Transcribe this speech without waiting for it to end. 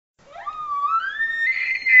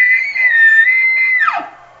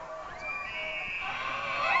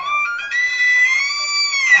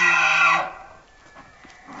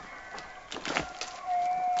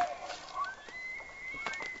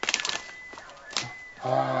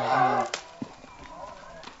This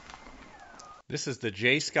is the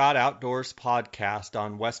J. Scott Outdoors podcast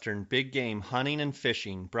on Western big game hunting and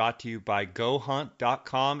fishing, brought to you by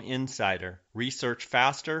GoHunt.com Insider. Research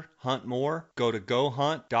faster, hunt more. Go to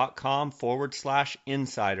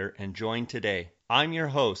GoHunt.com/insider and join today. I'm your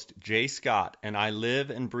host, Jay Scott, and I live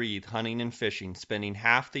and breathe hunting and fishing, spending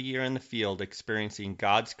half the year in the field experiencing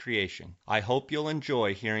God's creation. I hope you'll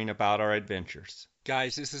enjoy hearing about our adventures.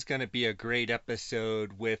 Guys, this is going to be a great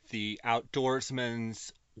episode with the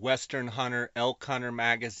Outdoorsman's Western Hunter, Elk Hunter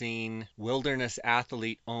Magazine, Wilderness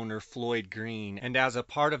Athlete owner Floyd Green. And as a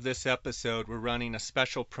part of this episode, we're running a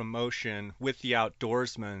special promotion with the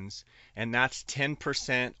Outdoorsman's, and that's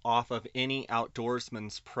 10% off of any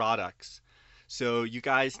Outdoorsman's products. So you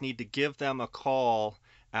guys need to give them a call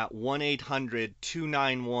at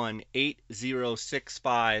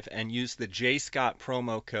 1-800-291-8065 and use the J. Scott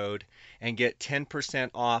promo code and get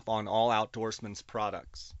 10% off on all Outdoorsman's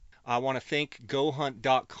products. I want to thank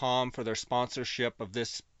GoHunt.com for their sponsorship of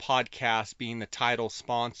this podcast, being the title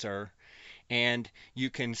sponsor. And you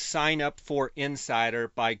can sign up for Insider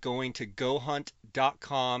by going to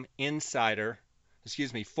GoHunt.com /insider.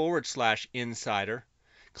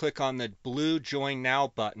 Click on the blue Join Now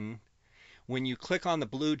button. When you click on the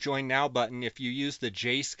blue Join Now button, if you use the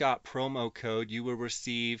J. Scott promo code, you will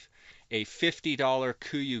receive a $50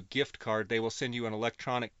 KUIU gift card. They will send you an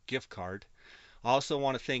electronic gift card. I also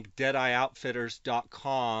want to thank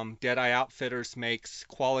DeadeyeOutfitters.com. Deadeye Outfitters makes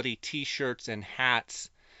quality t-shirts and hats.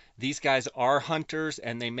 These guys are hunters,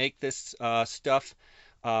 and they make this stuff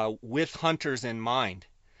with hunters in mind.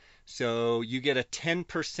 So you get a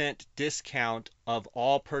 10% discount of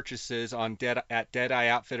all purchases at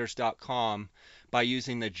DeadeyeOutfitters.com by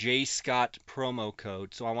using the J. Scott promo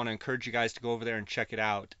code. So I want to encourage you guys to go over there and check it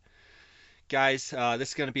out. Guys, this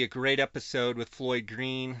is going to be a great episode with Floyd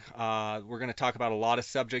Green. We're going to talk about a lot of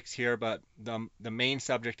subjects here, but the main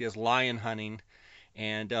subject is lion hunting.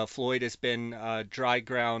 And Floyd has been dry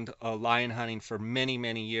ground lion hunting for many,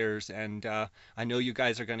 many years. And I know you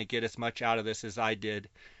guys are going to get as much out of this as I did.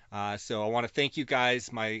 So I want to thank you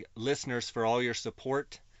guys, my listeners, for all your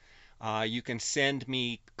support. You can send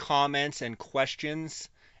me comments and questions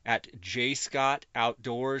at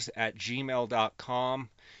jscottoutdoors@gmail.com.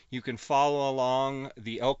 You can follow along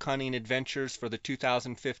the elk hunting adventures for the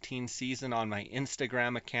 2015 season on my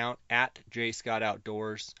Instagram account at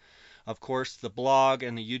jscottoutdoors. Of course, the blog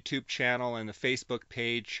and the YouTube channel and the Facebook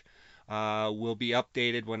page will be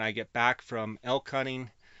updated when I get back from elk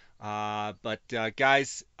hunting.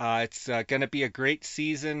 Guys, it's going to be a great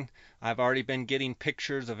season. I've already been getting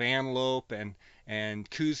pictures of antelope and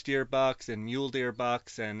Coues deer bucks and mule deer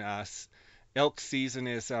bucks, and elk season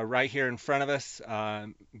is right here in front of us.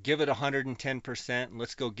 Give it 110% and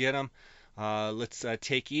let's go get them. Let's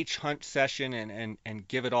take each hunt session and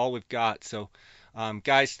give it all we've got. So,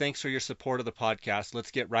 guys, thanks for your support of the podcast.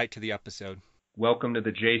 Let's get right to the episode. Welcome to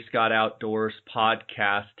the J. Scott Outdoors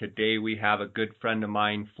podcast. Today we have a good friend of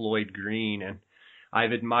mine, Floyd Green, and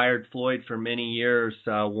I've admired Floyd for many years,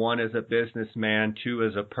 one as a businessman, two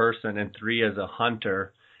as a person, and three as a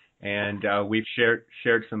hunter. And we've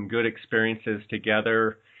shared some good experiences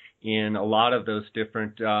together in a lot of those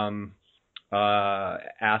different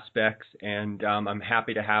aspects. And I'm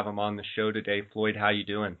happy to have him on the show today. Floyd, how you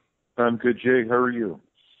doing? I'm good, Jay. How are you?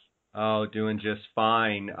 Oh, doing just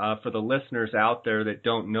fine. For the listeners out there that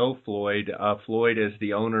don't know Floyd, Floyd is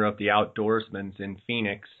the owner of the Outdoorsman's in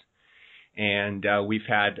Phoenix. And we've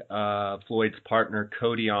had Floyd's partner,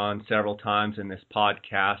 Cody, on several times in this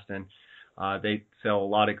podcast. And they sell a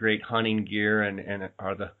lot of great hunting gear and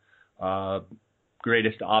are the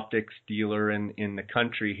greatest optics dealer in the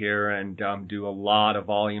country here, and do a lot of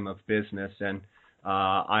volume of business. And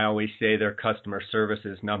I always say their customer service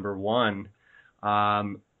is number one.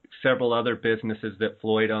 Several other businesses that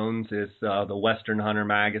Floyd owns is the Western Hunter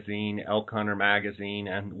Magazine, Elk Hunter Magazine,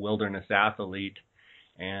 and Wilderness Athlete.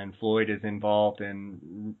 And Floyd is involved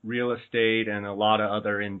in real estate and a lot of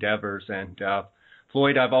other endeavors. And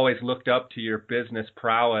Floyd, I've always looked up to your business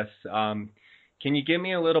prowess. Can you give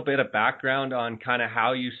me a little bit of background on kind of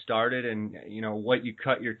how you started and, you know, what you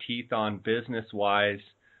cut your teeth on business-wise,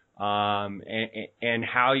 and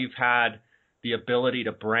how you've had the ability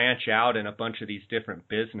to branch out in a bunch of these different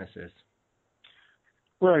businesses?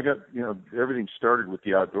 Well, I got, everything started with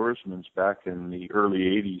the Outdoorsman's back in the early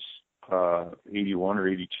 80s, 81 or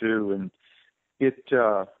 82. And it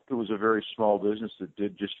was a very small business that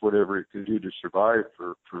did just whatever it could do to survive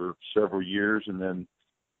for several years. And then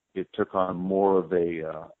it took on more of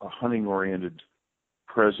a hunting-oriented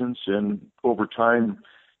presence. And over time,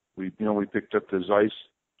 we picked up the Zeiss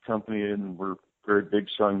company and we're very big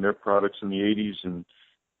selling their products in the 80s, and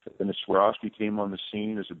then Swarovski came on the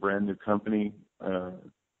scene as a brand new company. I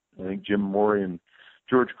think Jim Morey and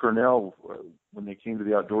George Cornell, when they came to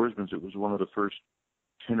the Outdoorsman's, it was one of the first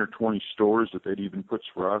 10 or 20 stores that they'd even put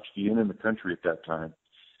Swarovski in the country at that time.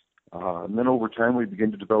 And then over time, we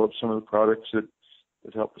began to develop some of the products that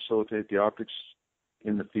help facilitate the optics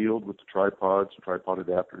in the field with the tripods, tripod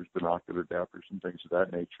adapters, binocular adapters, and things of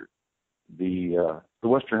that nature. The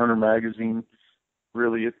Western Hunter magazine,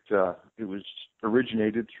 really, it was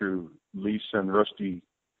originated through Lisa and Rusty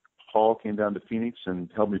Hall came down to Phoenix and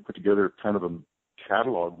helped me put together kind of a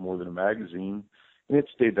catalog more than a magazine. And it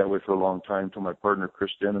stayed that way for a long time until my partner,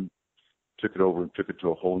 Chris Denham, took it over and took it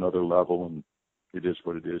to a whole nother level, and it is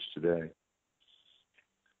what it is today.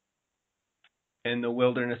 And the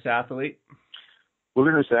Wilderness Athlete?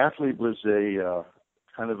 Wilderness Athlete was a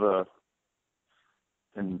kind of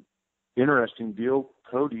an interesting deal.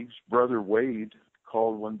 Cody's brother, Wade,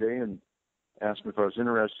 called one day and asked me if I was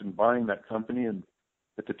interested in buying that company. And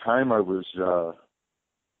at the time, I was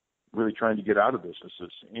really trying to get out of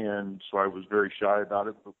businesses. And so I was very shy about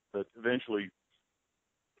it, but eventually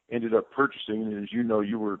ended up purchasing. And as you know,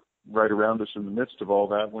 you were right around us in the midst of all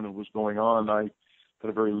that when it was going on. I had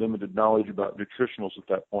a very limited knowledge about nutritionals at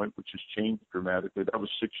that point, which has changed dramatically. That was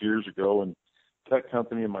 6 years ago, and that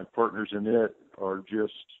company and my partners in it are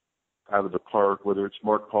just out of the park, whether it's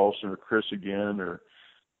Mark Paulson or Chris again or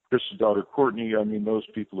Chris's daughter Courtney. I mean, those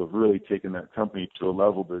people have really taken that company to a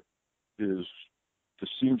level that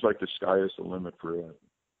just seems like the sky is the limit for it.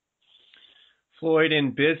 Floyd, in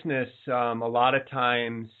business, a lot of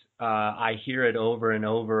times I hear it over and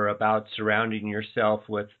over about surrounding yourself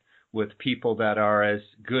with people that are as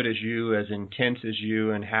good as you, as intense as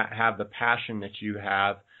you, and have the passion that you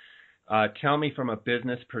have. Tell me from a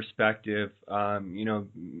business perspective,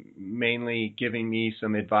 mainly giving me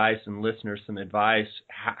some advice and listeners some advice,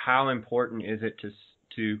 how important is it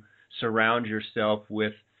to surround yourself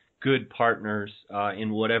with good partners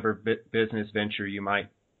in whatever business venture you might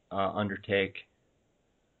undertake?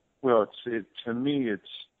 Well, to me,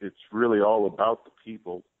 it's really all about the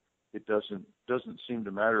people. It doesn't seem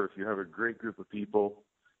to matter if you have a great group of people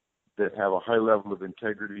that have a high level of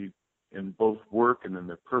integrity in both work and in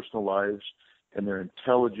their personal lives, and they're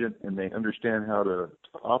intelligent and they understand how to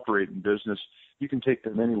operate in business. You can take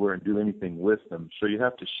them anywhere and do anything with them. So you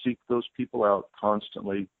have to seek those people out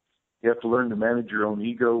constantly. You have to learn to manage your own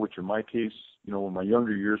ego, which in my case, in my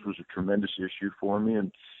younger years was a tremendous issue for me.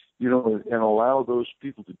 And and allow those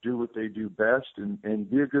people to do what they do best and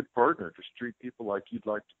be a good partner. Just treat people like you'd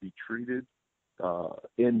like to be treated,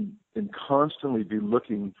 and constantly be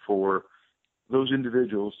looking for those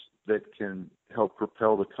individuals that can help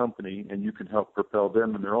propel the company, and you can help propel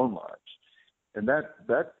them in their own lives. And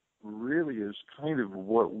that really is kind of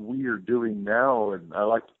what we are doing now, and I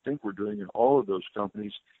like to think we're doing in all of those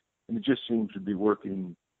companies, and it just seems to be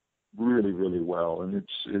working really, really well.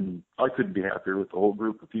 And I couldn't be happier with the whole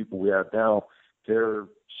group of people we have now. They're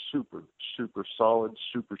super, super solid,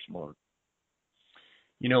 super smart.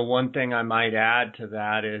 One thing I might add to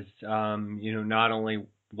that is, not only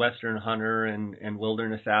Western Hunter and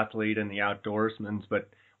Wilderness Athlete and the Outdoorsman's, but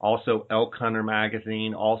also Elk Hunter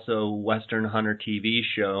magazine, also Western Hunter TV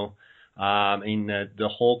show. The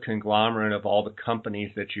whole conglomerate of all the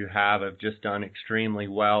companies that you have just done extremely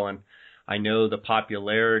well. And I know the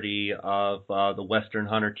popularity of the Western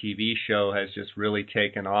Hunter TV show has just really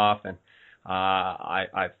taken off, and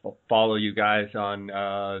I follow you guys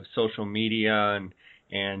on social media,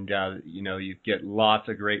 and you get lots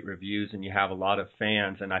of great reviews, and you have a lot of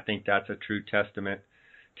fans, and I think that's a true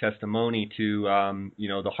testimony to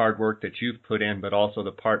the hard work that you've put in, but also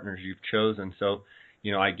the partners you've chosen. So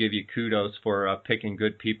I give you kudos for picking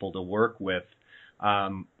good people to work with.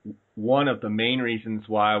 One of the main reasons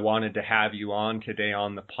why I wanted to have you on today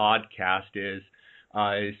on the podcast is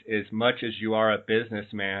as much as you are a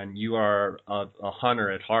businessman, you are a hunter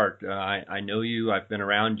at heart. I know you. I've been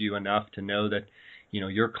around you enough to know that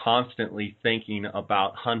you're constantly thinking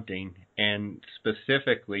about hunting, and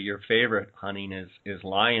specifically your favorite hunting is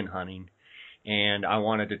lion hunting. And I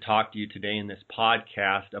wanted to talk to you today in this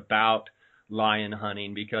podcast about lion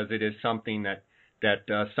hunting, because it is something that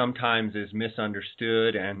sometimes is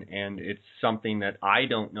misunderstood, and it's something that I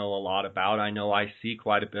don't know a lot about. I know I see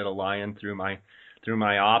quite a bit of lion through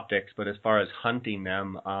my optics, but as far as hunting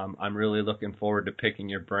them, I'm really looking forward to picking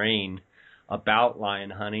your brain about lion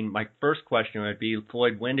hunting. My first question would be,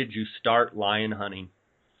 Floyd, when did you start lion hunting?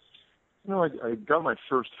 I got my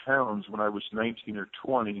first hounds when I was 19 or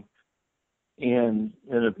 20, and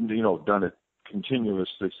have done it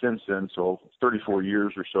continuously since then. So 34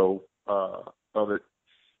 years or so of it.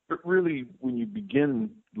 But really, when you begin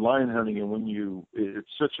lion hunting and it's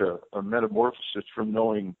such a metamorphosis from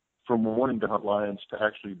wanting to hunt lions to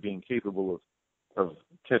actually being capable of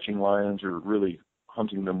catching lions or really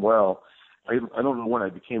hunting them well. I don't know when I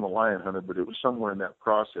became a lion hunter, but it was somewhere in that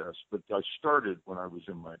process. But I started when I was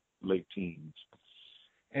in my late teens.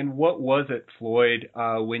 And what was it, Floyd,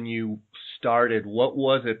 when you started? What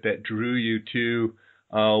was it that drew you to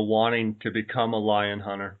wanting to become a lion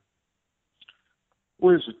hunter?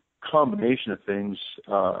 Well, it's a combination of things.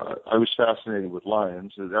 I was fascinated with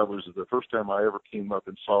lions. That was the first time I ever came up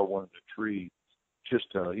and saw one in a tree. Just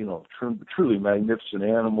truly magnificent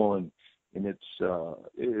animal, and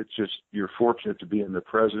it's just, you're fortunate to be in the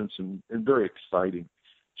presence and very exciting.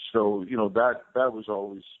 So that was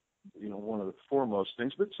always one of the foremost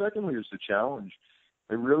things. But secondly is the challenge.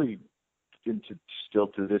 I really, still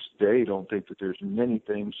to this day, don't think that there's many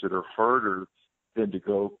things that are harder than to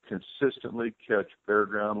go consistently catch bare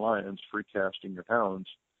ground lions free casting your hounds.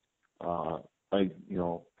 I've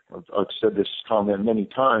said this comment many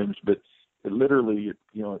times, but it literally, it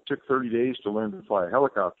took 30 days to learn to fly a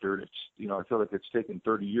helicopter. And I feel like it's taken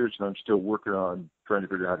 30 years, and I'm still working on trying to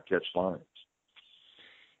figure out how to catch lions.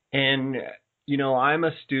 And I'm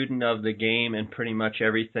a student of the game and pretty much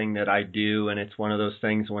everything that I do, and it's one of those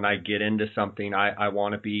things when I get into something, I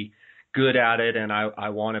want to be good at it, and I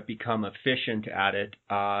want to become efficient at it.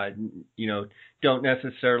 Don't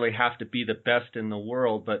necessarily have to be the best in the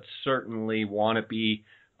world, but certainly want to be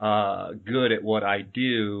good at what I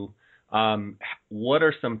do. What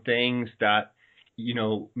are some things that,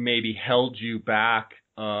 maybe held you back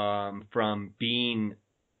from being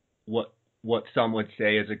what some would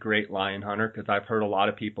say is a great lion hunter? Because I've heard a lot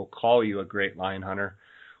of people call you a great lion hunter.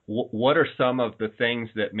 What are some of the things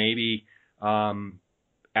that maybe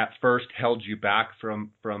at first held you back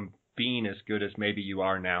from being as good as maybe you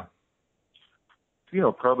are now?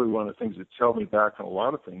 Probably one of the things that's held me back on a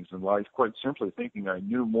lot of things in life, quite simply thinking I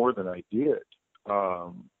knew more than I did.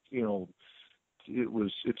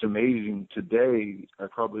 It's amazing today. I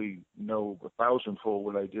probably know 1,000-fold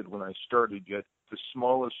what I did when I started, yet the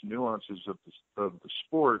smallest nuances of the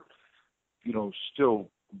sport, still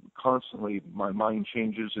constantly my mind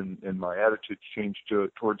changes and my attitude change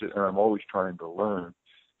towards it, and I'm always trying to learn.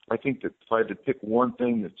 I think that if I had to pick one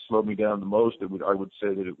thing that slowed me down the most, I would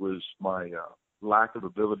say that it was my lack of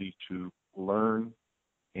ability to learn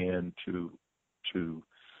and to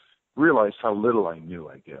realize how little I knew,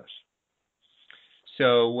 I guess.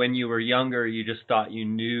 So when you were younger, you just thought you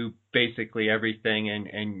knew basically everything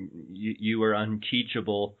and you were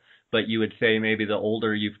unteachable, but you would say maybe the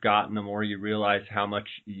older you've gotten, the more you realize how much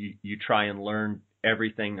you try and learn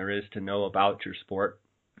everything there is to know about your sport.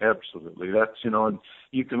 Absolutely. That's, and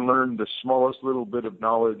you can learn the smallest little bit of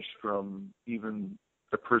knowledge from even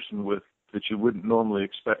a person that you wouldn't normally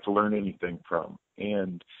expect to learn anything from.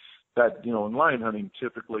 And that, in lion hunting,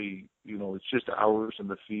 typically, it's just hours in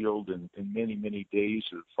the field and many, many days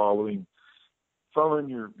of following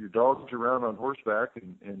your dogs around on horseback,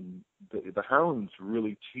 and the hounds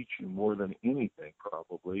really teach you more than anything,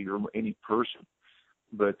 probably, or any person.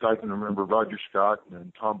 But I can remember Roger Scott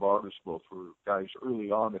and Tom Bogus both were guys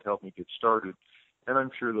early on that helped me get started. And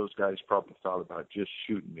I'm sure those guys probably thought about just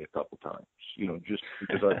shooting me a couple times, just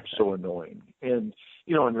because I'm so annoying. And,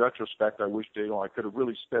 in retrospect, I wish I could have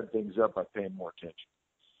really sped things up by paying more attention.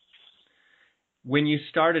 When you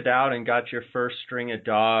started out and got your first string of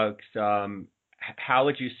dogs, how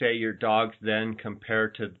would you say your dogs then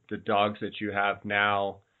compared to the dogs that you have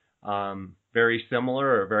now? Very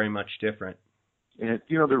similar or very much different? And,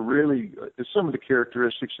 they're really, some of the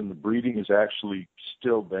characteristics in the breeding is actually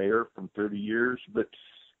still there from 30 years, but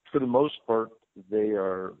for the most part, they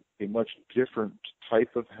are a much different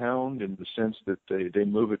type of hound in the sense that they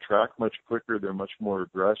move a track much quicker, they're much more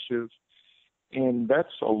aggressive. And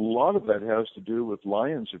a lot of that has to do with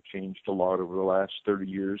lions have changed a lot over the last 30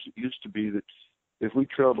 years. It used to be that if we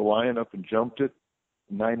trailed a lion up and jumped it,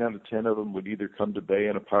 9 out of 10 of them would either come to bay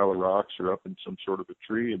in a pile of rocks or up in some sort of a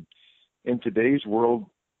tree. And in today's world,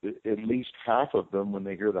 at least half of them, when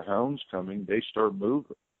they hear the hounds coming, they start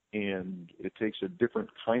moving. And it takes a different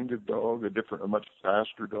kind of dog, a much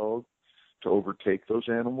faster dog, to overtake those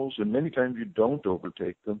animals. And many times you don't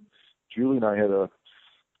overtake them. Julie and I had a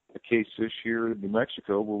case this year in New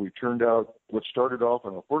Mexico where we turned out what started off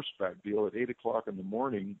on a horseback deal at 8 o'clock in the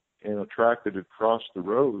morning in a track that had crossed the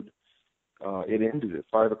road. It ended at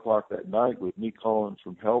 5 o'clock that night with me calling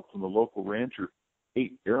for help from the local rancher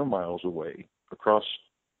 8 air miles away across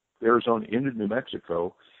Arizona into New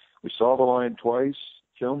Mexico. We saw the lion twice,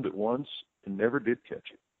 filmed it once, and never did catch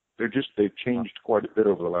it. They've changed quite a bit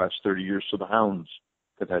over the last 30 years, so the hounds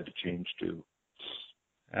have had to change too.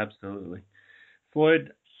 Absolutely.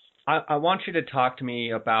 Floyd, I want you to talk to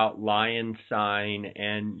me about lion sign.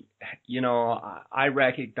 And, I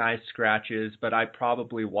recognize scratches, but I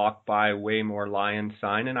probably walk by way more lion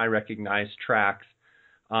sign, and I recognize tracks.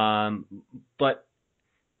 Um, but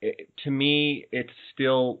to me, it's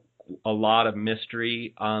still a lot of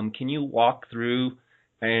mystery. Can you walk through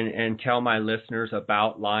and tell my listeners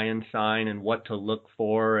about lion sign and what to look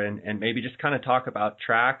for, and maybe just kind of talk about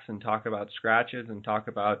tracks and talk about scratches and talk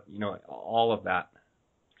about, all of that?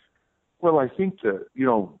 Well, I think that,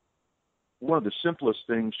 one of the simplest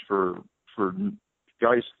things for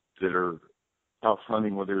guys that are out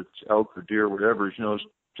hunting, whether it's elk or deer or whatever, is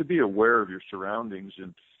to be aware of your surroundings,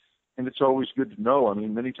 and it's always good to know. I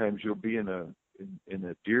mean, many times you'll be in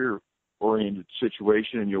a deer oriented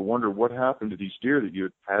situation and you'll wonder what happened to these deer that you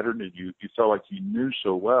had patterned and you felt like you knew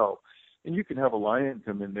so well. And you can have a lion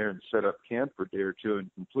come in there and set up camp for a day or two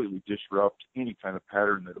and completely disrupt any kind of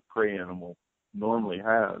pattern that a prey animal normally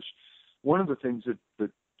has. One of the things that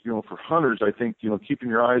for hunters, I think, keeping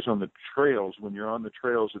your eyes on the trails when you're on the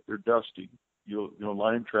trails, if they're dusty,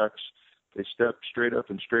 lion tracks, they step straight up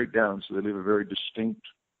and straight down, so they leave a very distinct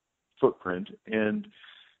footprint. And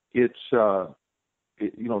it's,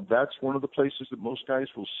 that's one of the places that most guys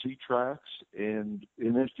will see tracks. And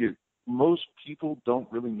most people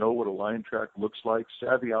don't really know what a lion track looks like.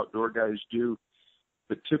 Savvy outdoor guys do.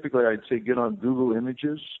 But typically, I'd say get on Google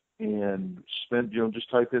Images and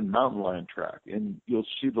just type in mountain lion track, and you'll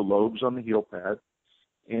see the lobes on the heel pad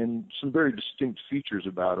and some very distinct features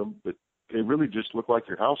about them. But they really just look like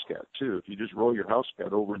your house cat too. If you just roll your house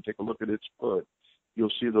cat over and take a look at its foot,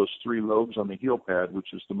 you'll see those three lobes on the heel pad,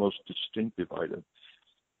 which is the most distinctive item.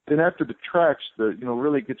 Then after the tracks,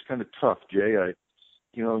 really it gets kind of tough, Jay. I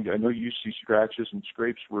know you see scratches and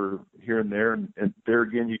scrapes were here and there, and there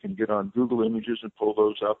again, you can get on Google Images and pull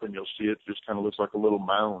those up, and you'll see it just kind of looks like a little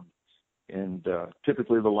mound. And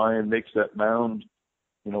typically, the lion makes that mound,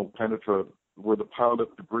 kind of where the piled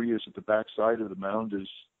up debris is at the back side of the mound is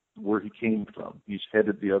where he came from. He's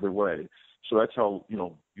headed the other way. So that's how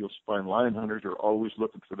you'll find lion hunters are always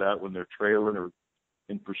looking for that when they're trailing or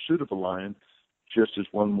in pursuit of a lion, just as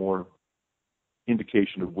one more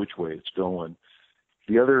indication of which way it's going.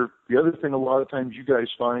 The other thing, a lot of times you guys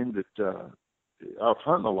find that out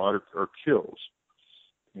hunting a lot are kills.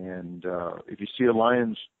 And if you see a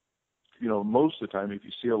lion's, most of the time, if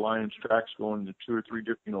you see a lion's tracks going in 2 or 3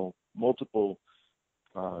 different, multiple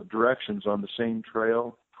directions on the same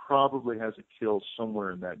trail, probably has a kill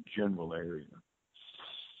somewhere in that general area.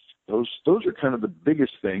 Those are kind of the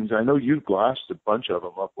biggest things. I know you've glassed a bunch of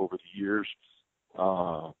them up over the years.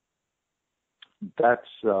 That's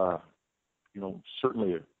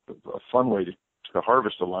certainly a fun way to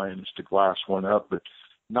harvest a lion is to glass one up, but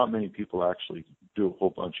not many people actually do a whole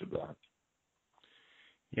bunch of that.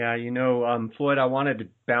 Yeah, Floyd, I wanted to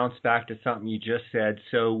bounce back to something you just said.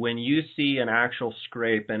 So when you see an actual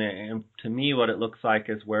scrape, and to me what it looks like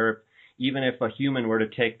is where even if a human were to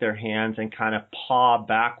take their hands and kind of paw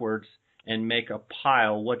backwards and make a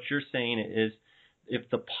pile, what you're saying is if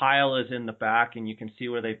the pile is in the back and you can see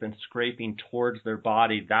where they've been scraping towards their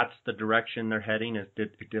body, that's the direction they're heading.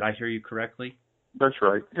 Did I hear you correctly? That's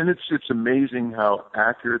right. And it's amazing how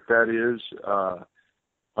accurate that is.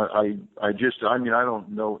 I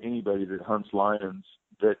don't know anybody that hunts lions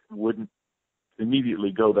that wouldn't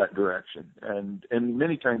immediately go that direction. And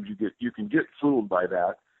many times you can get fooled by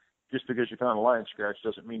that. Just because you found a lion scratch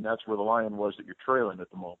doesn't mean that's where the lion was that you're trailing at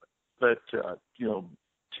the moment. But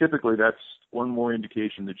typically that's one more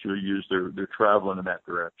indication that they're traveling in that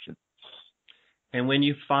direction. And when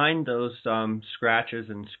you find those scratches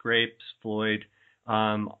and scrapes, Floyd,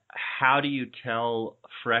 how do you tell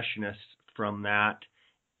freshness from that?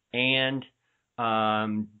 And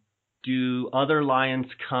do other lions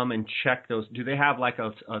come and check those? Do they have like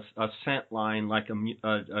a scent line, like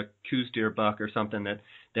a Coues deer buck or something that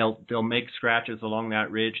they'll make scratches along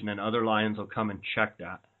that ridge, and then other lions will come and check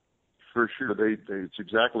that? For sure, it's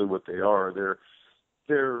exactly what they are.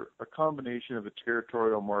 They're a combination of a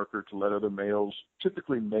territorial marker to let other males.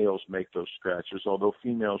 Typically, males make those scratches, although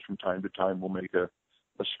females from time to time will make a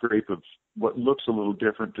scrape of what looks a little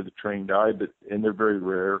different to the trained eye, and they're very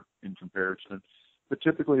rare in comparison. But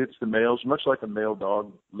typically, it's the males, much like a male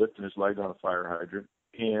dog lifting his leg on a fire hydrant,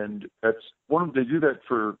 and that's they do that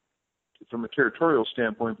from a territorial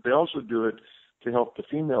standpoint, but they also do it to help the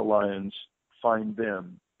female lions find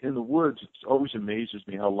them. In the woods, it always amazes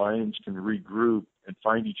me how lions can regroup and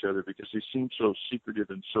find each other because they seem so secretive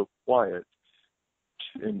and so quiet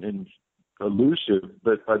and elusive.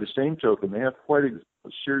 But by the same token, they have quite a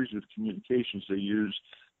series of communications they use.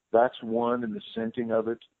 That's one, and the scenting of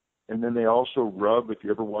it. And then they also rub. If you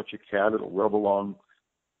ever watch a cat, it'll rub along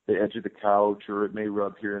the edge of the couch, or it may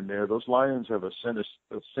rub here and there. Those lions have a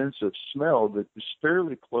sense of smell that is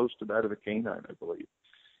fairly close to that of a canine, I believe.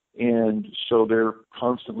 And so they're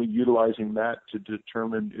constantly utilizing that to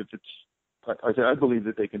determine if it's, I believe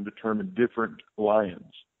that they can determine different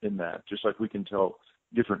lions in that, just like we can tell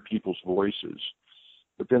different people's voices.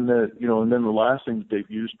 But then and then the last thing that they've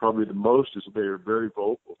used probably the most is they're very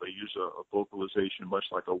vocal. They use a vocalization much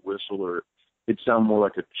like a whistle, or it sounds more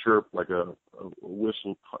like a chirp, like a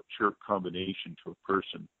whistle chirp combination to a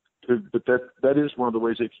person. But that is one of the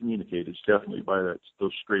ways they communicate. It's definitely by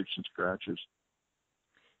those scrapes and scratches.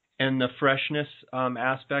 And the freshness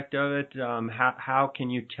aspect of it, how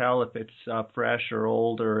can you tell if it's fresh or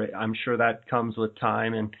old? Or I'm sure that comes with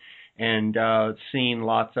time and seeing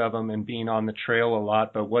lots of them and being on the trail a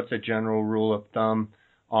lot. But what's a general rule of thumb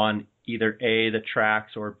on either A, the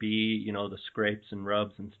tracks, or B, the scrapes and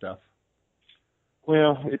rubs and stuff?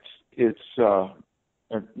 Well, it's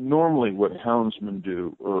normally what houndsmen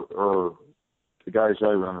do, or the guys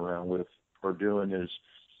I run around with are doing is,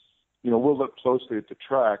 we'll look closely at the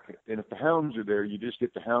track, and if the hounds are there, you just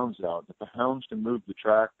get the hounds out. If the hounds can move the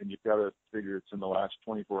track, then you've got to figure it's in the last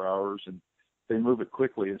 24 hours, and if they move it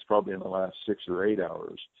quickly, it's probably in the last 6 or 8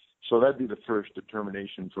 hours. So that'd be the first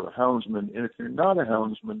determination for a houndsman. And if you're not a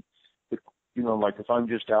houndsman, like if I'm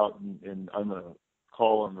just out and I'm going to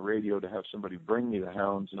call on the radio to have somebody bring me the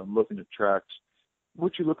hounds and I'm looking at tracks,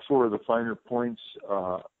 what you look for are the finer points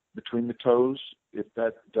between the toes. If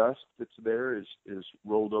that dust that's there is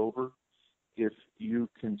rolled over, if you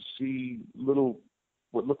can see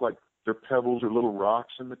what look like they're pebbles or little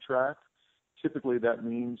rocks in the track, typically that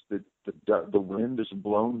means that the wind has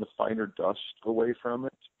blown the finer dust away from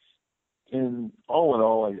it. And all in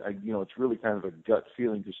all, I it's really kind of a gut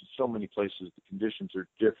feeling, because in so many places the conditions are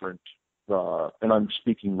different. And I'm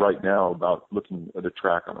speaking right now about looking at a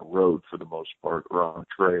track on a road for the most part, or on a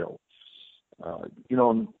trail.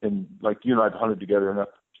 And like you and I've hunted together enough,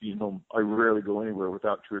 I rarely go anywhere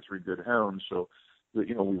without 2 or 3 good hounds. So,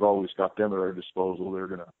 we've always got them at our disposal. They're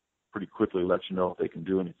going to pretty quickly let you know if they can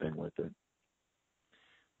do anything with it.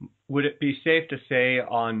 Would it be safe to say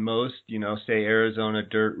on most, say Arizona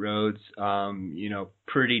dirt roads,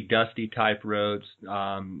 pretty dusty type roads,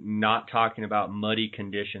 not talking about muddy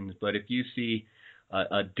conditions, but if you see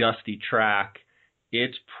a dusty track,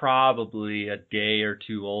 it's probably a day or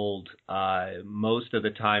two old. Most of the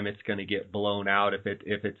time it's going to get blown out if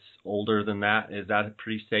it's older than that. Is that a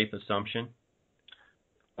pretty safe assumption?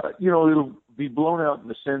 It'll be blown out in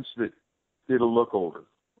the sense that it'll look older.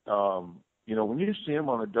 When you see them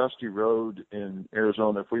on a dusty road in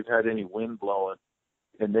Arizona, if we've had any wind blowing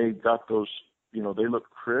and they got those, they look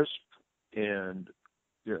crisp. And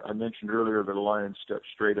I mentioned earlier that a lion steps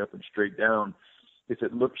straight up and straight down. If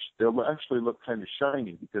it looks, they'll actually look kind of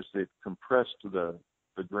shiny because they've compressed the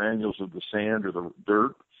granules of the sand or the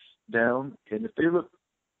dirt down. And if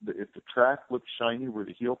the track looks shiny where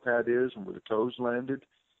the heel pad is and where the toes landed,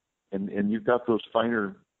 and you've got those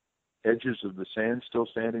finer edges of the sand still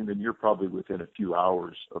standing, then you're probably within a few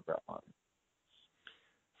hours of that lion.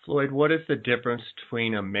 Floyd, what is the difference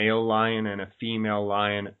between a male lion and a female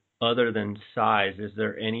lion other than size? Is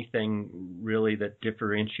there anything really that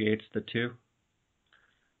differentiates the two?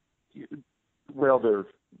 Well,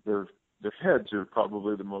 their heads are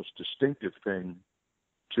probably the most distinctive thing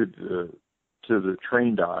to the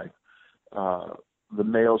trained eye. The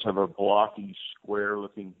males have a blocky,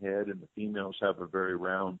 square-looking head, and the females have a very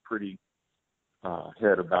round, pretty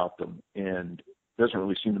head about them. And it doesn't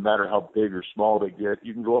really seem to matter how big or small they get.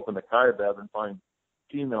 You can go up in the Kaibab and find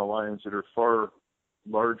female lions that are far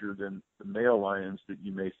larger than the male lions that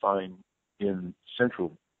you may find in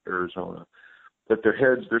central Arizona. But their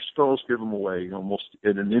heads, their skulls give them away almost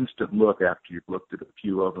in an instant look after you've looked at a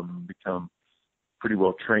few of them and become pretty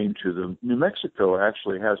well trained to them. New Mexico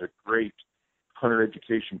actually has a great hunter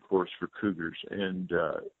education course for cougars, and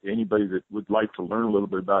anybody that would like to learn a little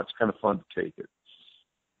bit about it's kind of fun to take it.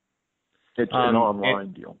 It's an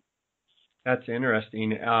online deal. That's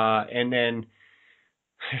interesting. And then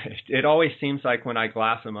it always seems like when I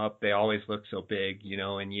glass them up, they always look so big,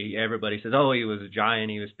 and everybody says, oh, he was a giant,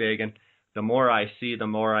 he was big. And the more I see, the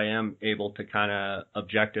more I am able to kind of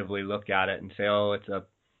objectively look at it and say, oh, it's a,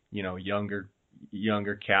 younger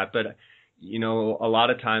cat. But, a lot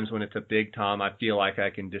of times when it's a big tom, I feel like I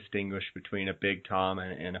can distinguish between a big tom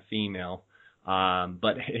and a female.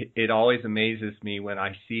 But it always amazes me when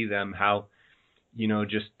I see them how,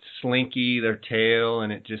 just slinky their tail,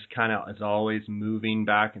 and it just kind of is always moving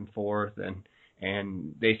back and forth.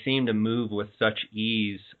 and they seem to move with such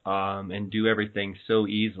ease and do everything so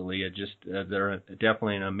easily. They're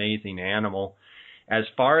definitely an amazing animal. As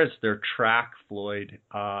far as their track, Floyd,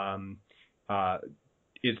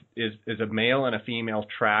 is a male and a female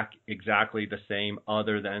track exactly the same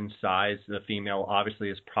other than size? The female obviously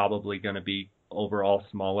is probably going to be overall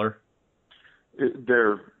smaller.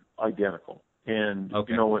 They're identical. And,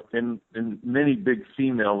 okay. In many big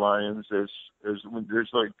female lions, there's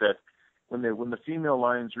like that, when the female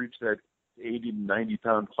lions reach that 80 to 90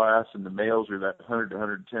 pound class and the males are that 100 to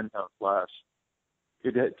 110 pound class,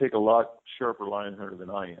 it'd take a lot sharper lion hunter than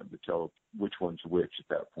I am to tell which one's which at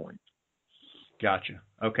that point. Gotcha.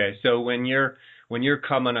 Okay. So when you're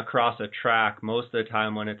coming across a track, most of the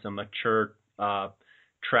time when it's a mature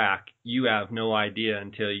track, you have no idea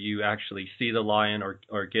until you actually see the lion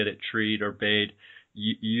or get it treed or bayed.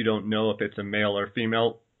 You don't know if it's a male or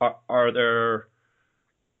female. Are there,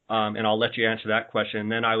 and I'll let you answer that question.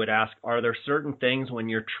 And then I would ask, are there certain things when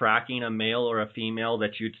you're tracking a male or a female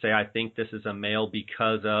that you'd say, I think this is a male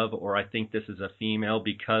because of, or I think this is a female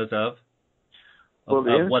because of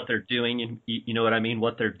what they're doing? You know what I mean?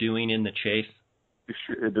 What they're doing in the chase?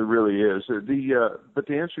 There really is. But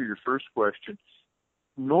to answer your first question,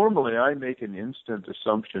 normally I make an instant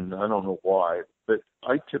assumption. I don't know why, but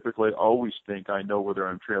I typically always think I know whether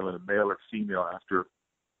I'm trailing a male or female after,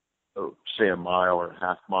 say, a mile or a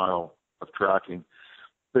half mile of tracking.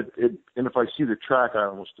 And if I see the track, I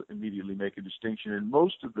almost immediately make a distinction. And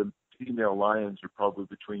most of the female lions are probably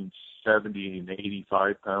between 70 and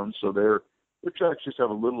 85 pounds, so their tracks just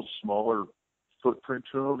have a little smaller footprint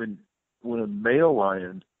to them. And when a male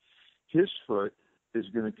lion, his foot is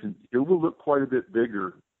it will look quite a bit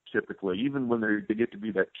bigger typically, even when they get to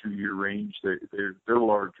be that 2-year range. They're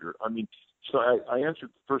larger. I mean, so I answered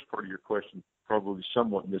the first part of your question probably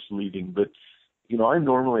somewhat misleading, but I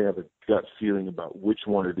normally have a gut feeling about which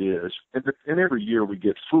one it is, and every year we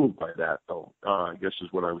get fooled by that, though. I guess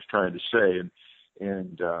is what I was trying to say.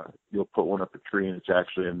 And you'll put one up a tree and it's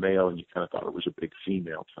actually a male, and you kind of thought it was a big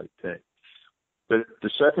female type thing. But the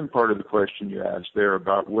second part of the question you asked there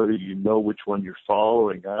about whether you know which one you're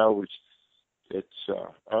following, I always like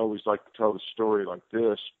to tell the story like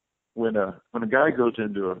this. When a guy goes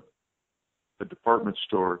into a department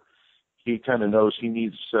store, he kind of knows he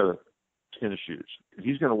needs a set of tennis shoes.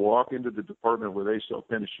 He's going to walk into the department where they sell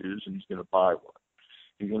tennis shoes, and he's going to buy one.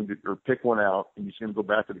 He's going to pick one out, and he's going to go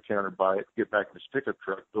back to the counter, buy it, get back in his pickup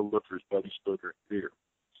truck, go look for his buddy still drinking beer.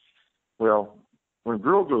 Well, when a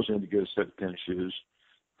girl goes in to get a set of tennis shoes,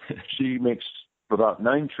 she makes about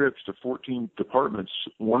 9 trips to 14 departments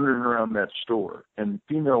wandering around that store. And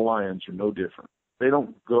female lions are no different. They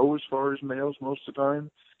don't go as far as males most of the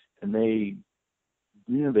time, and they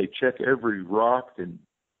check every rock, and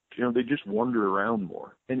they just wander around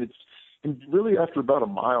more. And really after about a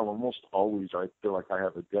mile, almost always I feel like I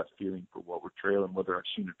have a gut feeling for what we're trailing, whether I've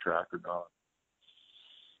seen a track or not.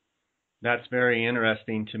 That's very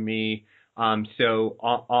interesting to me. So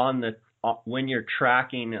when you're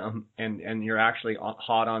tracking and you're actually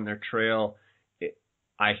hot on their trail,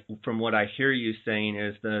 from what I hear you saying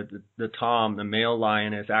is the male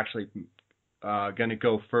lion is actually going to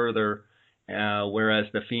go further, whereas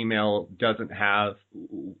the female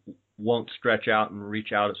won't stretch out and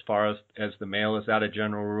reach out as far as the male. Is that a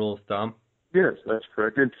general rule of thumb? Yes, that's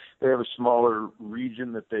correct. And they have a smaller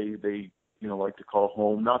region that they like to call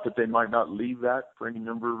home. Not that they might not leave that for any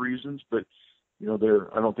number of reasons, but I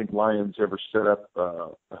don't think lions ever set up a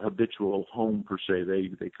habitual home per se.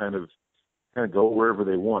 They kind of go wherever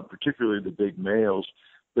they want, particularly the big males.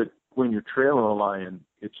 But when you're trailing a lion,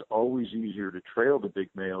 it's always easier to trail the big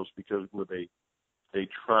males because they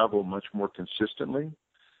travel much more consistently,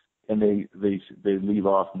 and they leave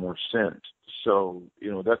off more scent. So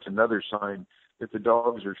that's another sign. If the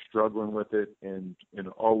dogs are struggling with it and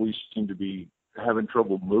always seem to be having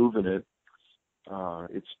trouble moving it,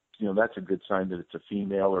 it's that's a good sign that it's a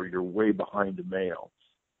female or you're way behind a male.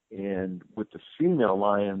 And with the female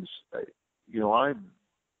lions,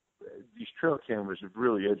 these trail cameras have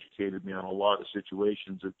really educated me on a lot of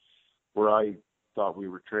situations where I thought we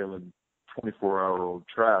were trailing 24-hour-old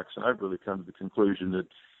tracks, and I've really come to the conclusion that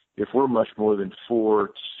if we're much more than 4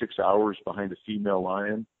 to 6 hours behind a female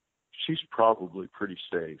lion, she's probably pretty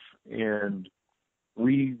safe. And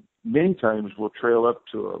we many times will trail up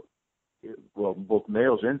to both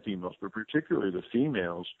males and females, but particularly the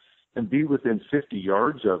females, and be within 50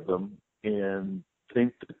 yards of them and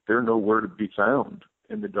think that they're nowhere to be found.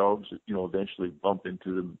 And the dogs, eventually bump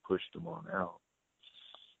into them and push them on out.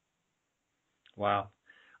 Wow.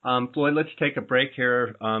 Floyd, let's take a break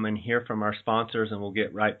here and hear from our sponsors, and we'll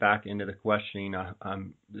get right back into the questioning.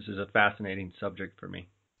 This is a fascinating subject for me.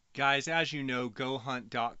 Guys, as you know,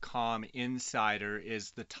 GoHunt.com Insider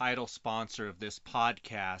is the title sponsor of this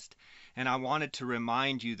podcast, and I wanted to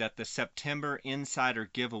remind you that the September Insider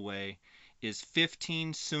giveaway is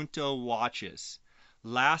 15 Sunto watches.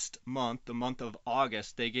 Last month, the month of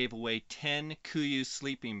August, they gave away 10 Kuiu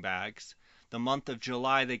sleeping bags. The month of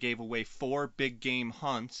July, they gave away 4 big game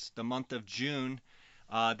hunts. The month of June,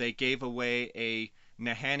 they gave away a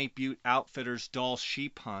Nahanni Butte Outfitters Doll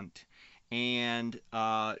sheep hunt. And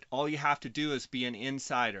all you have to do is be an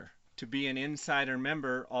insider. To be an insider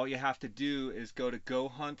member, all you have to do is go to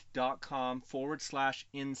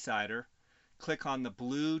gohunt.com/insider, click on the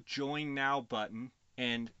blue Join Now button,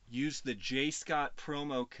 and use the JScott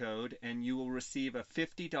promo code, and you will receive a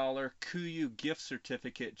 $50 Kuiu gift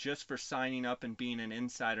certificate just for signing up and being an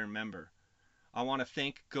insider member. I want to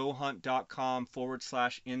thank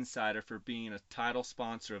GoHunt.com/insider for being a title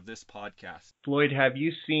sponsor of this podcast. Floyd, have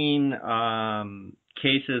you seen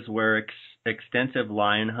cases where extensive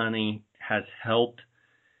lion hunting has helped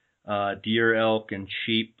deer, elk, and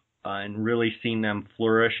sheep and really seen them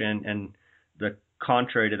flourish? And the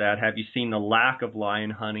contrary to that, have you seen the lack of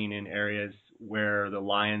lion hunting in areas where the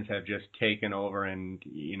lions have just taken over and,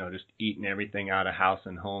 just eaten everything out of house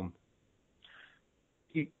and home?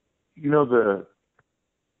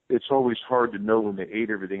 It's always hard to know when they ate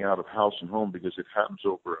everything out of house and home because it happens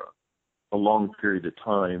over a long period of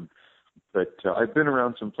time. But I've been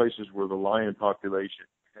around some places where the lion population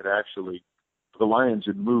the lions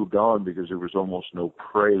had moved on because there was almost no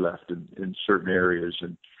prey left in certain areas.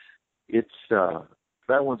 And it's that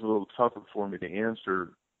one's a little tougher for me to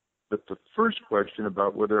answer. But the first question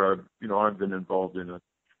about whether I've been involved in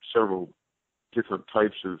several different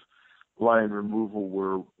types of lion removal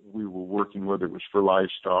where we were working, whether it was for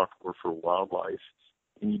livestock or for wildlife,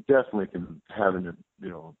 and you definitely can have an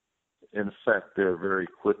effect there very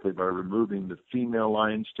quickly by removing the female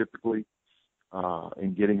lions typically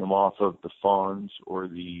and getting them off of the fawns or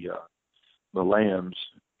the lambs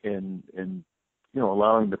and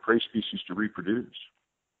allowing the prey species to reproduce.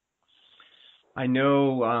 I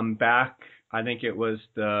know back, I think it was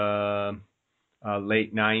the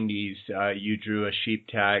late 90s, you drew a sheep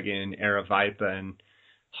tag in Aravaipa and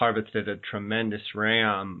harvested a tremendous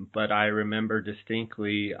ram. But I remember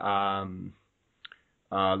distinctly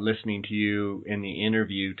listening to you in the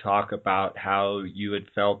interview talk about how you had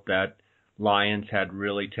felt that lions had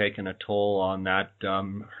really taken a toll on that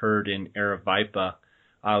herd in Aravaipa.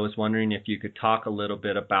 I was wondering if you could talk a little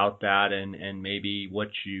bit about that and maybe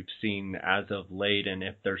what you've seen as of late and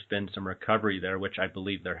if there's been some recovery there, which I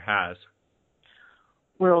believe there has.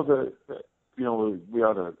 Well, we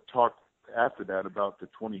ought to talk after that about the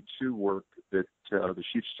 22 work that the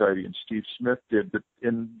Sheep Society and Steve Smith did. But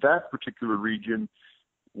in that particular region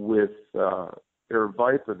with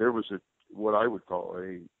Aravaipa, there was what I would call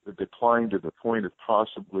a decline to the point of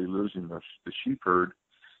possibly losing the sheep herd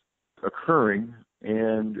occurring.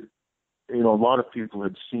 And, a lot of people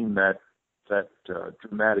had seen that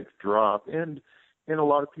dramatic drop. And a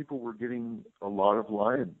lot of people were getting a lot of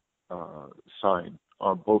lion sign,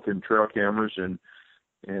 both in trail cameras and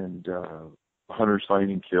hunters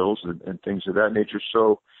finding kills and things of that nature.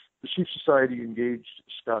 So the Sheep Society engaged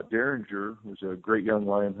Scott Derringer, who's a great young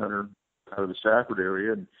lion hunter out of the Safford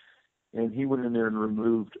area, and he went in there and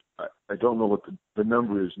removed, I don't know what the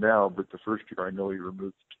number is now, but the first year I know he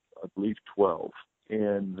removed, I believe, 12.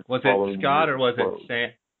 And was it Scott or was it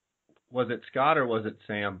Sam? Was it Scott or was it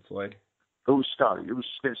Sam, Floyd? It was Scotty. It was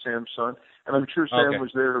Sam's son. And I'm sure Sam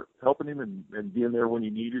was there helping him and being there when he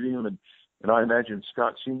needed him. And I imagine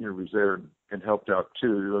Scott Sr. was there and helped out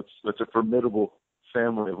too. That's a formidable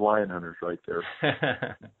family of lion hunters right there.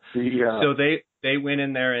 So they went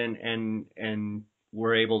in there and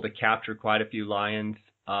were able to capture quite a few lions.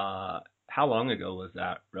 How long ago was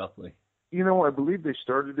that, roughly? I believe they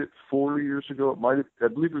started it 4 years ago. I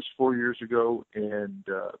believe it was 4 years ago. And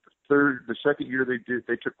the second year they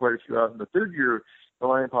took quite a few out. And the third year, the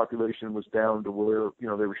lion population was down to where, they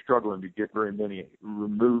were struggling to get very many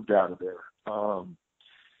removed out of there.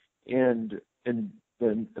 And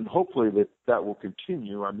hopefully that will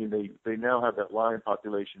continue. I mean, they now have that lion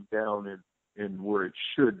population down in where it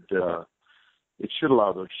should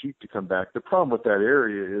allow those sheep to come back. The problem with that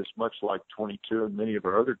area is, much like 22 and many of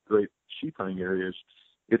our other great sheep hunting areas,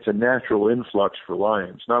 it's a natural influx for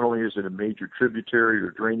lions. Not only is it a major tributary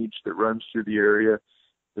or drainage that runs through the area,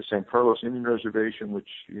 the San Carlos Indian Reservation, which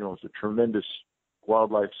is a tremendous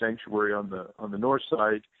wildlife sanctuary on the north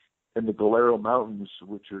side, and the Galero Mountains,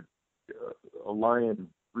 which are a lion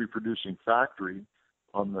reproducing factory,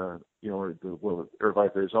 on the,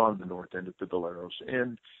 Aravaipa is on the north end of the Galeros.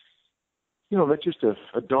 And, that's just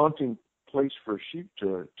a daunting place for sheep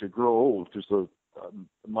to grow old, because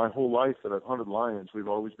my whole life that I've hunted lions, we've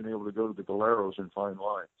always been able to go to the Galeros and find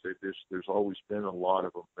lions. There's always been a lot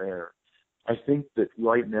of them there. I think that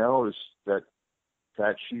right now is that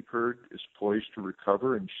sheep herd is poised to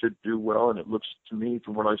recover and should do well. And it looks to me,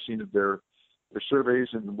 from what I've seen of their surveys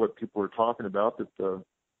and what people are talking about, that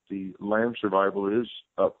the lamb survival is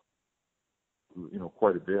up,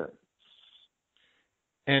 quite a bit.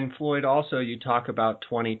 And Floyd, also you talk about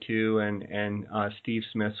 22 and Steve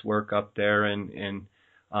Smith's work up there and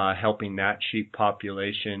helping that sheep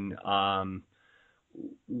population.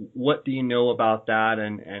 What do you know about that?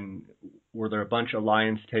 And were there a bunch of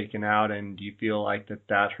lions taken out? And do you feel like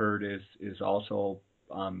that herd is also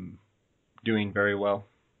doing very well?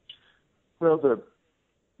 Well,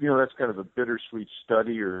 that's kind of a bittersweet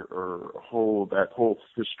study or that whole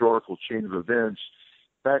historical chain of events.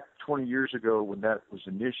 Back 20 years ago, when that was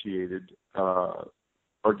initiated, our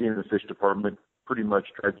Game and Fish Department pretty much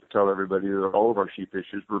tried to tell everybody that all of our sheep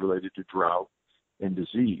issues were related to drought and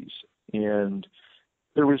disease. And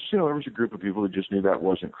there was a group of people that just knew that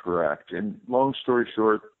wasn't correct. And long story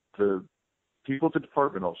short, the people at the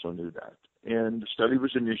department also knew that. And the study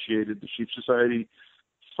was initiated. The Sheep Society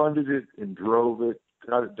funded it and drove it,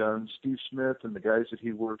 got it done. Steve Smith and the guys that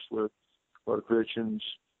he works with, Claude Christians,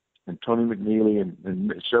 and Tony McNeely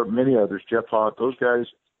and so many others, Jeff Hott, those guys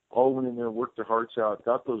all went in there, worked their hearts out,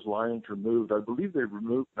 got those lions removed. I believe they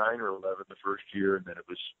removed 9 or 11 the first year, and then it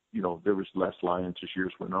was, there was less lions as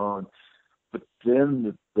years went on. But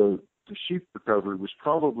then the sheep recovery was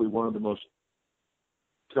probably one of the most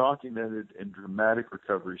documented and dramatic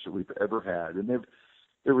recoveries that we've ever had. And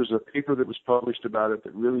there was a paper that was published about it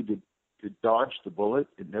that really did dodge the bullet.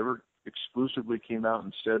 It never exclusively came out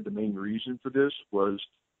and said the main reason for this was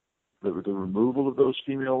the removal of those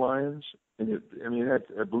female lions. And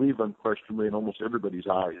I believe unquestionably in almost everybody's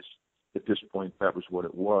eyes at this point, that was what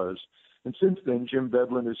it was. And since then, Jim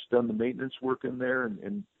Bedlin has done the maintenance work in there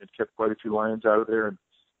and kept quite a few lions out of there.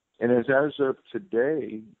 And as of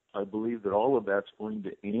today, I believe that all of that's going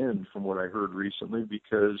to end, from what I heard recently,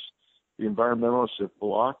 because the environmentalists have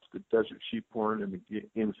blocked the Desert Sheephorn and the Game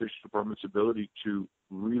and Fish Department's ability to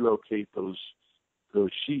relocate those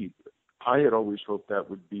sheep. I had always hoped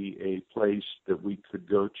that would be a place that we could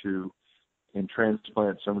go to and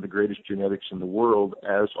transplant some of the greatest genetics in the world,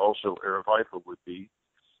 as also Aravaipa would be,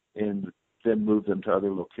 and then move them to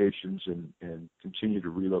other locations and continue to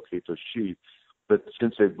relocate those sheep. But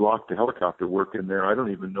since they've blocked the helicopter work in there, I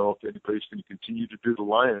don't even know if anybody's going to continue to do the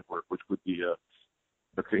lion work, which would be a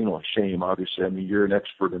shame, obviously. I mean, you're an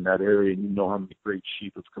expert in that area, and you know how many great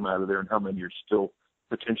sheep have come out of there and how many are still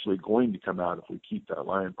potentially going to come out if we keep that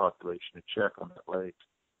lion population in check on that lake.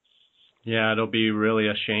 Yeah, it'll be really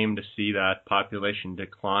a shame to see that population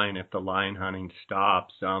decline if the lion hunting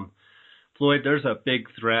stops. Floyd, there's a big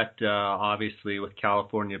threat, obviously, with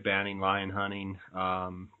California banning lion hunting,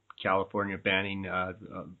 California banning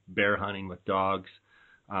bear hunting with dogs.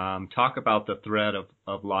 Talk about the threat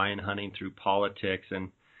of lion hunting through politics.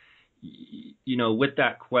 And, with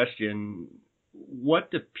that question,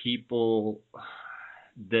 what do people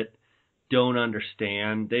that don't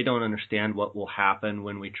understand what will happen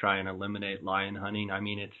when we try and eliminate lion hunting? I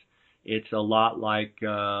mean, it's a lot like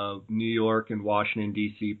New York and Washington,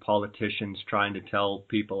 D.C. politicians trying to tell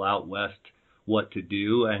people out west what to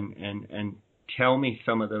do. And tell me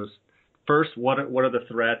some of those. First, what are the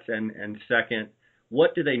threats? And second,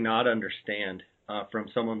 what do they not understand from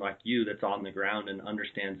someone like you that's on the ground and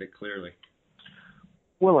understands it clearly?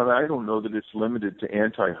 Well, and I don't know that it's limited to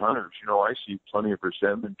anti-hunters. I see plenty of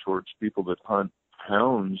resentment towards people that hunt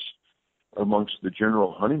hounds amongst the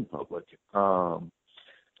general hunting public. One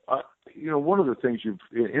of the things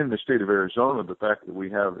in the state of Arizona, the fact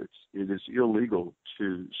that it is illegal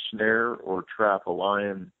to snare or trap a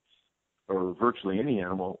lion or virtually any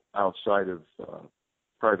animal outside of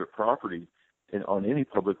private property and on any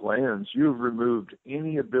public lands, you have removed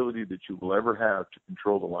any ability that you will ever have to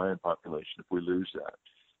control the lion population if we lose that.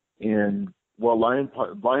 And while lion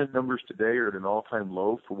numbers today are at an all-time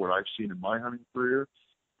low for what I've seen in my hunting career,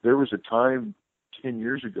 there was a time 10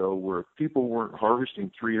 years ago where if people weren't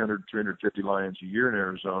harvesting 300, 350 lions a year in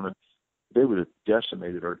Arizona, they would have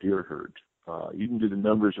decimated our deer herd. You can do the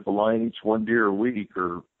numbers. If a lion eats one deer a week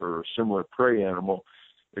or a similar prey animal,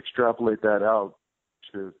 extrapolate that out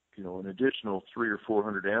to an additional 300 or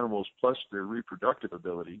 400 animals plus their reproductive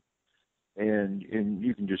ability, and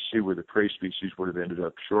you can just see where the prey species would have ended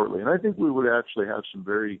up shortly. And I think we would actually have some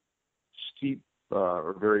very steep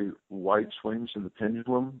or very wide swings in the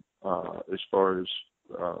pendulum as far as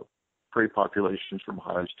prey populations from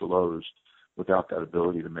highs to lows without that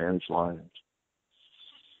ability to manage lions.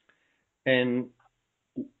 And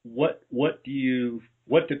what do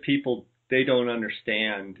people, they don't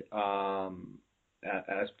understand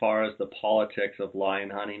as far as the politics of lion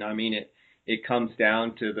hunting? I mean, it comes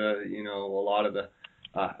down to a lot of the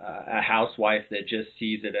a housewife that just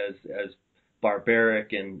sees it as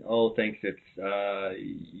barbaric and thinks it's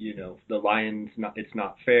the lion's not, it's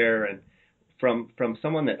not fair. And from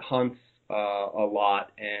someone that hunts a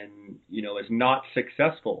lot and is not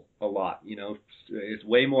successful a lot, is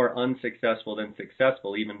way more unsuccessful than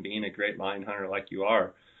successful, even being a great lion hunter like you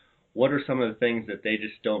are. What are some of the things that they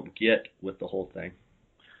just don't get with the whole thing?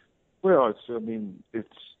 Well,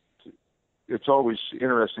 it's always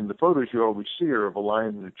interesting. The photos you always see are of a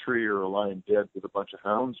lion in a tree or a lion dead with a bunch of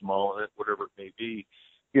hounds mauling it, whatever it may be.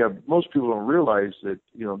 Yeah, most people don't realize that,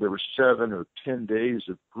 there were 7 or 10 days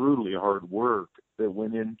of brutally hard work that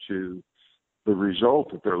went into the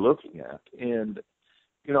result that they're looking at. And,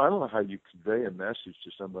 I don't know how you convey a message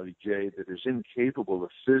to somebody, Jay, that is incapable of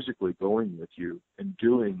physically going with you and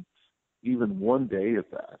doing even one day of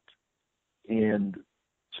that. And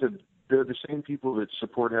they're the same people that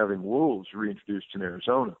support having wolves reintroduced in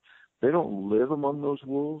Arizona. They don't live among those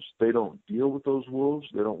wolves. They don't deal with those wolves.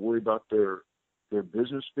 They don't worry about their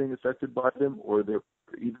business being affected by them or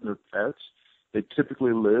even their pets. They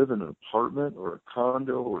typically live in an apartment or a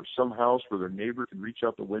condo or some house where their neighbor can reach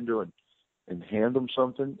out the window and hand them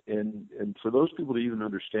something. And for those people to even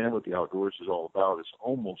understand what the outdoors is all about is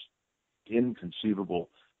almost inconceivable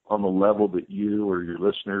on the level that you or your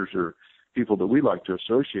listeners or people that we like to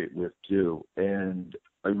associate with do. And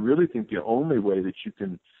I really think the only way that you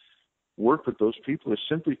can work with those people is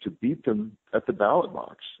simply to beat them at the ballot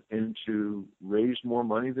box and to raise more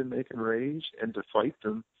money than they can raise and to fight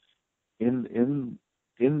them in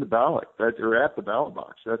the ballot or at the ballot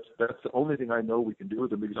box. That's the only thing I know we can do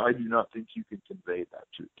with them, because I do not think you can convey that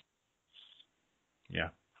to them. Yeah.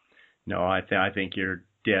 No, I think you're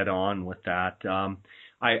dead on with that.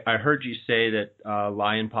 I heard you say that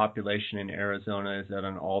lion population in Arizona is at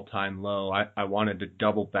an all-time low. I wanted to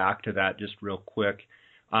double back to that just real quick.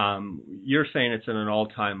 You're saying it's at an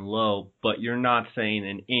all-time low, but you're not saying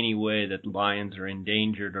in any way that lions are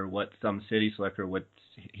endangered, or what some city slicker would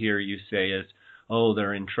hear you say is,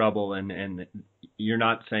 they're in trouble, and you're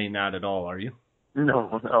not saying that at all, are you?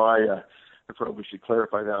 No, I probably should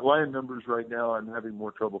clarify that. Lion numbers right now, I'm having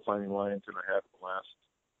more trouble finding lions than I have in the last.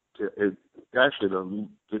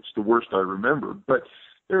 It's the worst I remember, but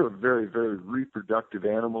they're a very, very reproductive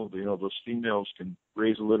animal. Those females can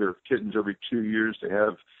raise a litter of kittens every 2 years. They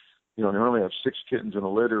have, they only have 6 kittens in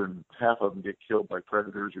a litter, and half of them get killed by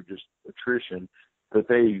predators or just attrition. But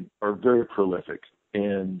they are very prolific,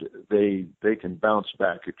 and they can bounce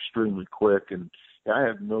back extremely quick. And I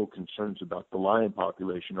have no concerns about the lion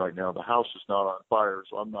population right now. The house is not on fire,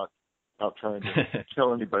 so I'm not out trying to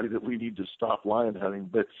tell anybody that we need to stop lion hunting.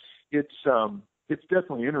 But it's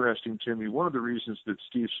definitely interesting to me. One of the reasons that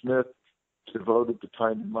Steve Smith devoted the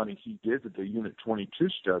time and money he did to the Unit 22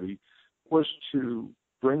 study was to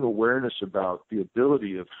bring awareness about the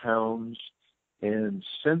ability of hounds and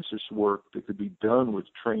census work that could be done with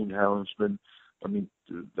trained houndsmen. I mean,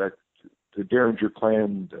 that the Derringer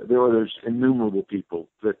clan, there's innumerable people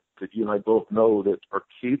that you and I both know that are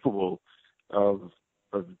capable of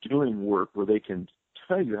doing work where they can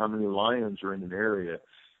tell you how many lions are in an area.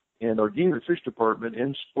 And our game and fish department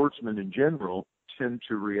and sportsmen in general tend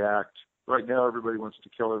to react. Right now, everybody wants to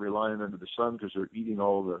kill every lion under the sun because they're eating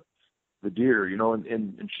all the deer,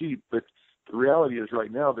 and sheep. But the reality is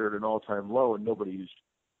right now they're at an all-time low, and nobody's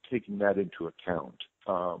taking that into account.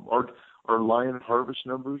 Our lion harvest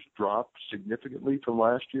numbers dropped significantly from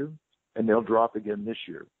last year, and they'll drop again this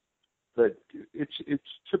year. But it's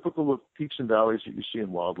typical of peaks and valleys that you see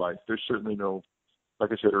in wildlife. There's certainly no,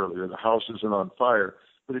 like I said earlier, the house isn't on fire.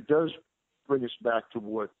 But it does bring us back to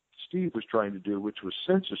what Steve was trying to do, which was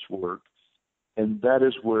census work, and that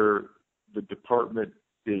is where the department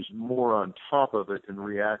is more on top of it and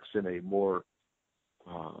reacts in a more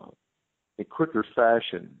a quicker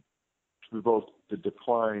fashion to both the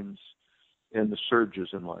declines and the surges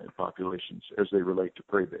in lion populations as they relate to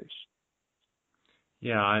prey base.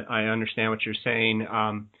 Yeah, I understand what you're saying.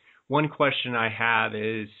 One question I have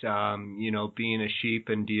is, being a sheep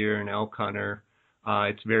and deer and elk hunter,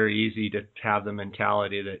 it's very easy to have the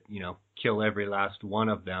mentality that, kill every last one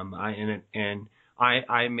of them.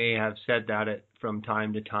 I may have said that from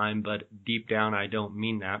time to time, but deep down I don't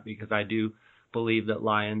mean that, because I do believe that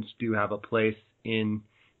lions do have a place in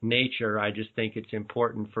nature. I just think it's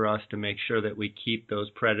important for us to make sure that we keep those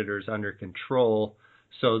predators under control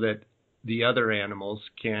so that the other animals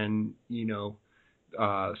can,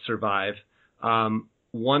 survive.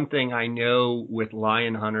 One thing I know with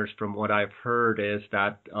lion hunters, from what I've heard, is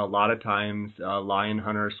that a lot of times lion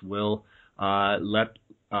hunters will let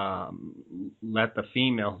the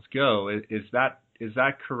females go. Is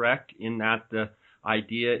that correct? In that the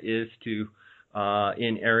idea is to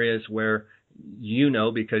in areas where,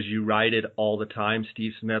 because you ride it all the time,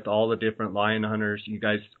 Steve Smith, all the different lion hunters, you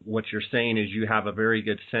guys, what you're saying is you have a very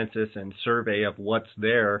good census and survey of what's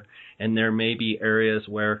there, and there may be areas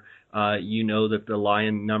where that the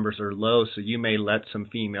lion numbers are low, so you may let some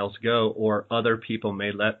females go, or other people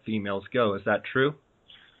may let females go. Is that true?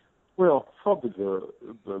 Well, probably the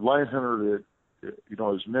lion hunter that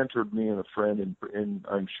has mentored me and a friend, and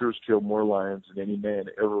I'm sure has killed more lions than any man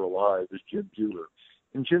ever alive, is Jim Buehler.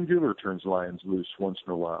 And Jim Buehler turns lions loose once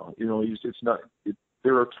in a while.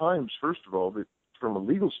 There are times, first of all, that from a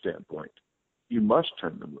legal standpoint, you must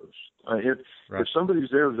turn them loose. If somebody's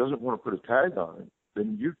there who doesn't want to put a tag on it,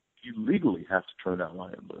 then you legally have to turn that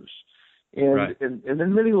lion loose. And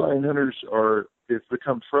then many lion hunters have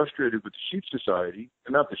become frustrated with the Sheep Society,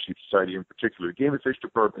 and not the Sheep Society in particular, Game and Fish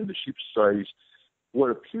Department and the Sheep Society's what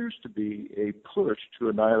appears to be a push to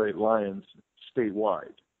annihilate lions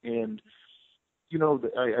statewide. And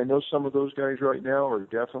I know some of those guys right now are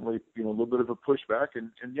definitely, a little bit of a pushback,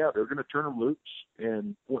 and yeah, they're going to turn them loose.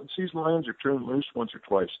 And once these lions are turned loose once or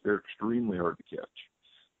twice, they're extremely hard to catch.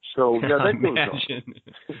 So yeah, that goes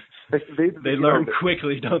on. They learn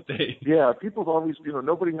quickly, don't they? Yeah, people have always,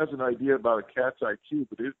 nobody has an idea about a cat's IQ,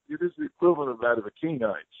 but it is the equivalent of that of a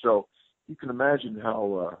canine. So you can imagine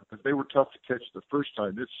how if they were tough to catch the first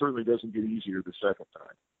time, it certainly doesn't get easier the second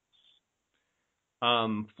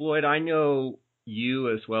time. Floyd, I know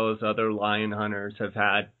you, as well as other lion hunters, have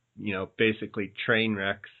had, basically train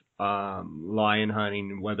wrecks, lion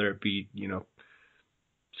hunting, whether it be,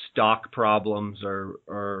 stock problems or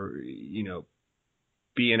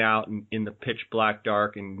being out in the pitch black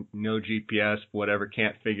dark and no GPS, whatever,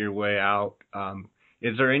 can't figure your way out.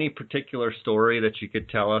 Is there any particular story that you could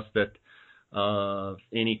tell us that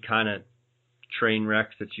any kind of train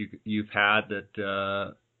wrecks that you've had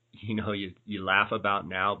that you laugh about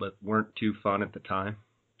now, but weren't too fun at the time?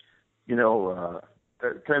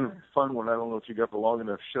 Kind of fun one. I don't know if you got the long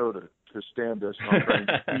enough show to stand us. I'm trying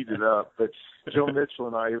to speed it up. But Joe Mitchell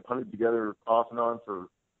and I have hunted together off and on for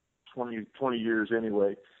 20 years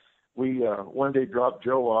anyway. We one day dropped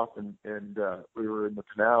Joe off, and we were in the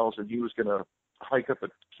canals, and he was going to hike up a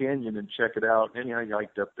canyon and check it out. And he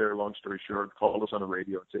hiked up there, long story short, called us on the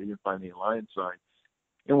radio and said he didn't find any lion sign.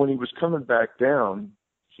 And when he was coming back down,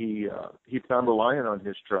 he found a lion on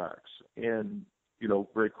his tracks, and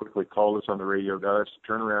very quickly called us on the radio, got us to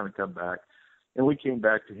turn around and come back. And we came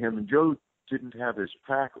back to him, and Joe didn't have his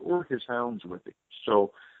pack or his hounds with him.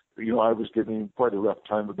 So, I was giving him quite a rough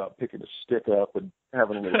time about picking a stick up and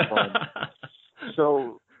having a little fun.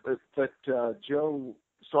 But Joe,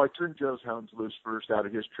 so I turned Joe's hounds loose first out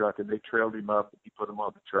of his truck, and they trailed him up, and he put them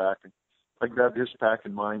on the track. And I grabbed his pack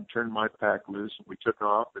and mine, turned my pack loose, and we took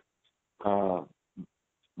off. And,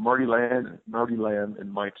 Marty Land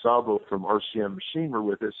and Mike Sabo from RCM Machine were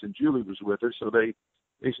with us, and Julie was with us, so they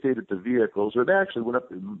stayed at the vehicles, or they actually went up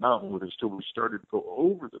the mountain with us till we started to go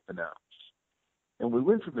over the canals. And we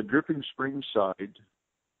went from the Dripping Springs side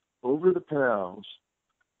over the canals,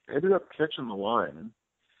 ended up catching the lion,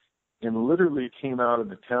 and literally came out in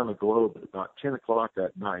the town of Globe at about 10 o'clock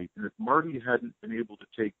that night. And if Marty hadn't been able to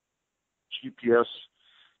take GPS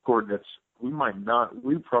coordinates,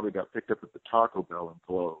 we probably got picked up at the Taco Bell in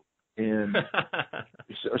Globe. And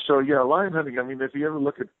so yeah, lion hunting, I mean, if you ever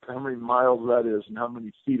look at how many miles that is and how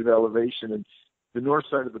many feet of elevation, and the north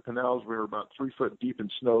side of the canals, we were about 3 foot deep in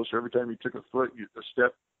snow, so every time you took a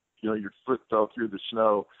step, your foot fell through the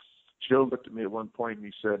snow. Joe looked at me at one point and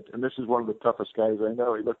he said, and this is one of the toughest guys I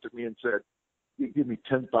know, he looked at me and said, "You give me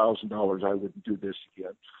 $10,000, I wouldn't do this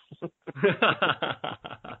again."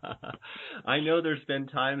 I know there's been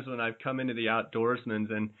times when I've come into the Outdoorsman's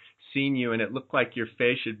and seen you, and it looked like your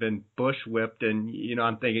face had been bushwhipped, and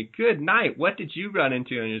I'm thinking, good night, what did you run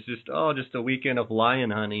into? And it's just a weekend of lion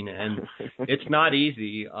hunting, and it's not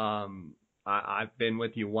easy. I've been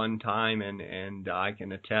with you one time, and I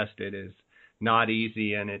can attest it is not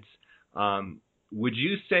easy, and it's would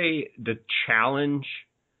you say the challenge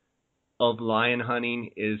of lion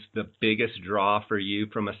hunting is the biggest draw for you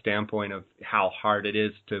from a standpoint of how hard it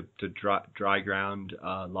is to dry ground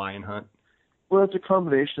lion hunt? Well, it's a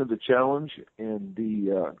combination of the challenge and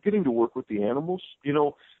the getting to work with the animals.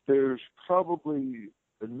 There's probably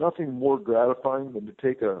nothing more gratifying than to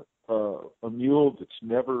take a mule that's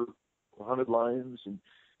never hunted lions and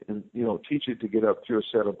and teach it to get up through a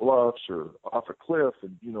set of bluffs or off a cliff,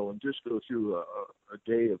 and and just go through a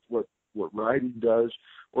day of what riding does,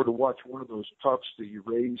 or to watch one of those pups that you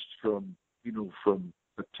raised from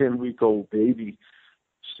a 10-week-old baby,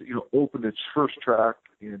 open its first track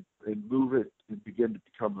and move it and begin to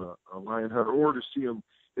become a lion hunter, or to see them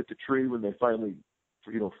at the tree when they finally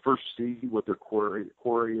first see what their quarry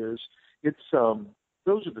is. It's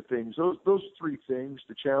those are the things, those three things,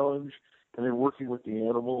 the challenge, and then working with the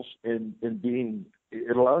animals, and being,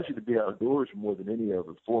 it allows you to be outdoors more than any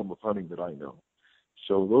other form of hunting that I know.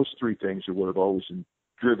 So those three things are what have always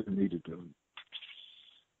driven me to do.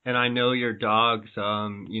 And I know your dogs,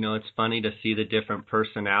 it's funny to see the different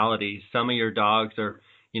personalities. Some of your dogs are,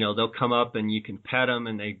 they'll come up and you can pet them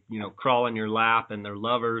and they, crawl in your lap and they're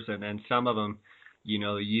lovers. And then some of them, you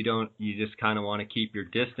just kind of want to keep your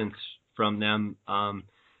distance from them.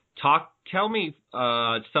 Tell me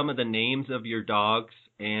some of the names of your dogs,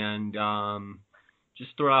 and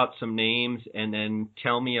just throw out some names, and then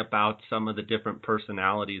tell me about some of the different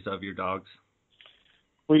personalities of your dogs.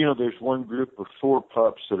 Well, there's one group of 4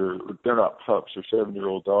 pups they're not pups, they're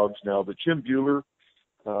 7-year-old dogs now, but Jim Bueller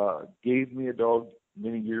gave me a dog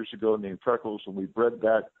many years ago named Freckles, and we bred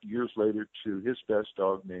that years later to his best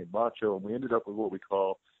dog named Macho, and we ended up with what we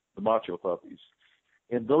call the Macho puppies.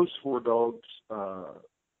 And those 4 dogs,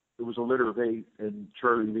 it was a litter of 8, and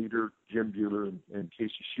Charlie Leader, Jim Bueller, and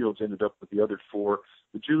Casey Shields ended up with the other 4.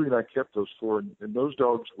 But Julie and I kept those 4, and those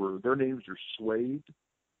dogs their names are Suede,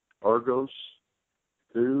 Argos,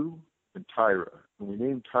 Boo, and Tyra. And we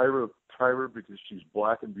named Tyra because she's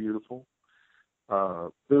black and beautiful.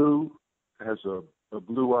 Boo has a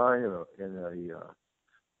blue eye and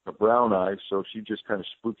a brown eye, so she's just kind of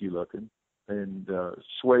spooky looking. And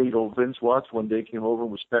Suede, old Vince Watts one day came over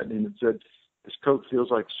and was petting him and said, "His coat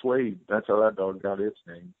feels like suede." That's how that dog got its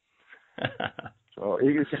name. So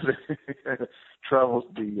he kind of travels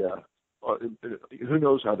who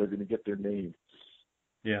knows how they're going to get their name.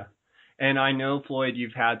 Yeah. And I know, Floyd,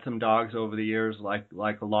 you've had some dogs over the years, like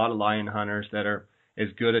a lot of lion hunters, that are as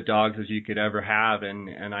good at dogs as you could ever have.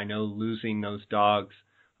 And I know losing those dogs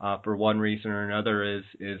for one reason or another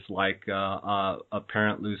is like a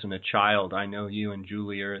parent losing a child. I know you and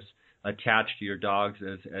Julie are as attached to your dogs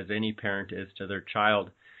as any parent is to their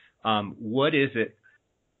child. What is it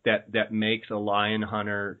that makes a lion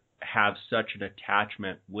hunter have such an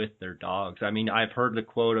attachment with their dogs? I mean, I've heard the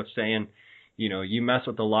quote of saying, you mess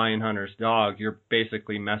with the lion hunter's dog, you're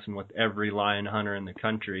basically messing with every lion hunter in the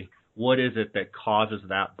country. What is it that causes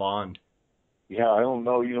that bond? Yeah, I don't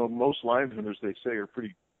know. Most lion hunters, they say, are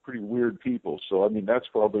pretty weird people. So, I mean, that's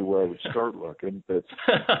probably where I would start looking. But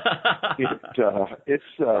it's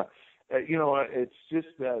just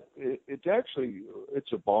that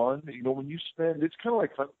it's a bond. When you spend, it's kind of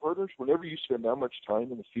like hunting partners. Whenever you spend that much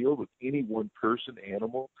time in the field with any one person,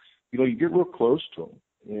 animal, you get real close to them.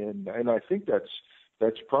 And I think that's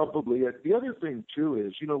probably it. The other thing too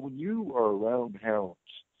is, when you are around hounds,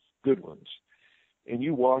 good ones, and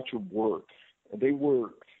you watch them work, and they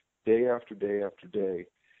work day after day after day,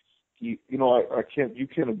 you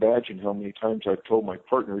can't imagine how many times I've told my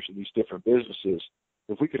partners in these different businesses,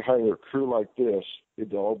 if we could hire a crew like this,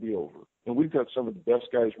 it'd all be over. And we've got some of the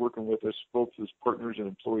best guys working with us, both as partners and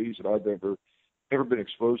employees, that I've ever been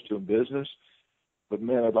exposed to in business. But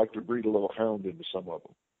man, I'd like to breed a little hound into some of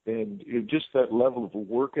them. And just that level of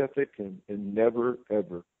work ethic and never,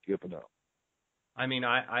 ever giving up. I mean,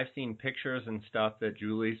 I've seen pictures and stuff that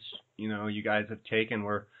Julie's, you guys have taken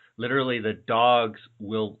where literally the dogs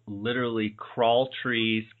will literally crawl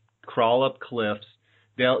trees, crawl up cliffs.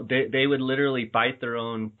 They would literally bite their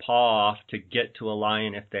own paw off to get to a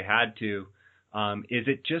lion if they had to. Is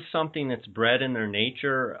it just something that's bred in their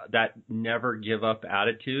nature, that never give up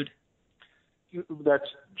attitude? That's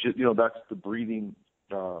the breeding.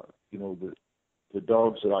 The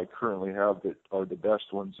dogs that I currently have that are the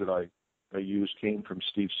best ones that I use came from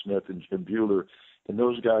Steve Smith and Jim Bueller, and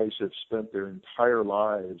those guys have spent their entire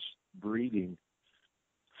lives breeding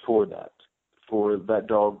for that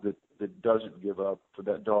dog that doesn't give up, for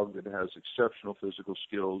that dog that has exceptional physical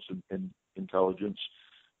skills and intelligence.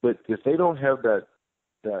 But if they don't have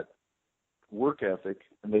that work ethic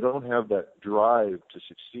and they don't have that drive to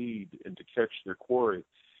succeed and to catch their quarry,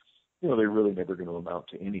 they're really never going to amount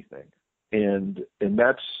to anything. And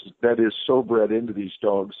that is so bred into these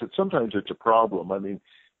dogs that sometimes it's a problem. I mean,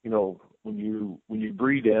 when you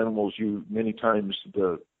breed animals, many times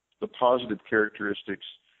the positive characteristics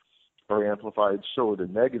are amplified, so are the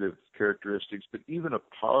negative characteristics. But even a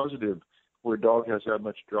positive, where a dog has that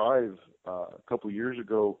much drive, a couple of years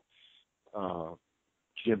ago,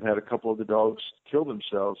 Jim had a couple of the dogs kill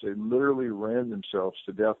themselves. They literally ran themselves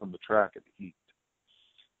to death on the track at the heat.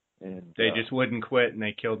 And they just wouldn't quit, and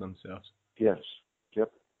they killed themselves. Yes.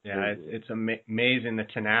 Yep. Yeah, it's amazing the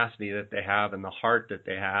tenacity that they have and the heart that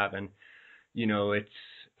they have, and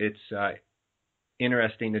it's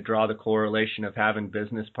interesting to draw the correlation of having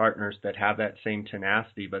business partners that have that same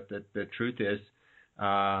tenacity. But the truth is,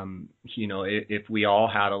 if we all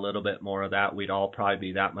had a little bit more of that, we'd all probably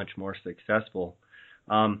be that much more successful.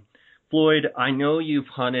 Floyd, I know you've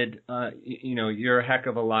hunted, you're a heck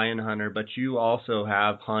of a lion hunter, but you also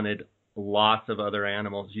have hunted lots of other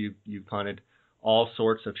animals. You've hunted all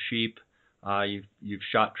sorts of sheep. You've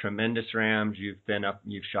shot tremendous rams.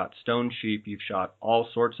 You've shot stone sheep. You've shot all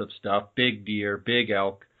sorts of stuff, big deer, big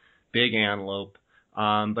elk, big antelope.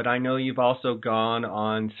 But I know you've also gone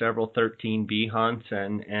on several 13B hunts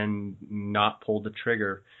and not pulled the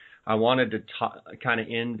trigger. I wanted to kind of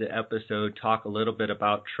end the episode, talk a little bit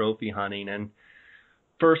about trophy hunting. And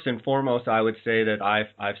first and foremost, I would say that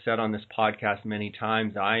I've said on this podcast many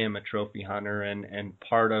times, I am a trophy hunter, and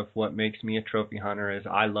part of what makes me a trophy hunter is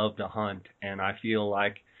I love to hunt. And I feel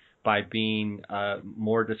like by being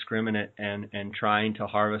more discriminate and trying to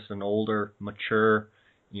harvest an older, mature,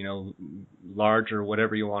 larger,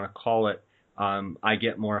 whatever you want to call it, I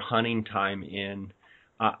get more hunting time in.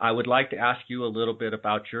 I would like to ask you a little bit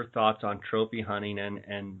about your thoughts on trophy hunting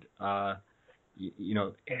and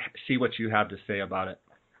see what you have to say about it.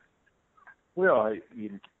 Well, I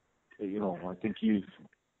think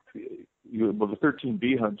well, the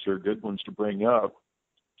 13B hunts are good ones to bring up.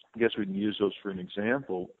 I guess we can use those for an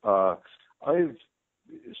example. I've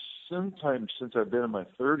sometimes since I've been in my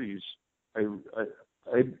 30s,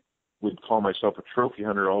 I would call myself a trophy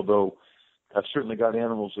hunter, although I've certainly got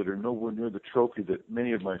animals that are nowhere near the trophy that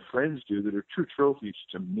many of my friends do that are true trophies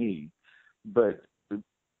to me. But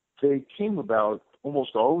they came about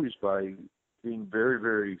almost always by being very,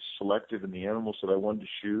 very selective in the animals that I wanted to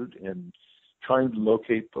shoot and trying to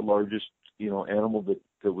locate the largest, animal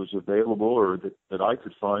that was available or that I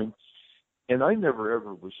could find. And I never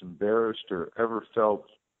ever was embarrassed or ever felt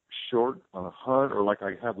short on a hunt or like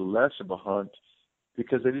I had less of a hunt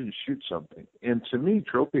because I didn't shoot something. And to me,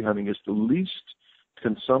 trophy hunting is the least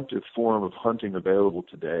consumptive form of hunting available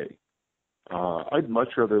today. I'd much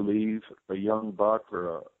rather leave a young buck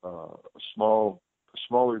or a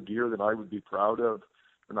smaller deer that I would be proud of,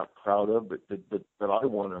 or not proud of, but that I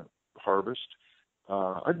want to harvest.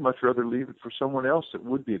 I'd much rather leave it for someone else that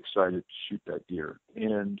would be excited to shoot that deer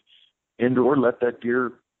and or let that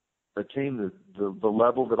deer attain the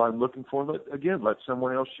level that I'm looking for. Let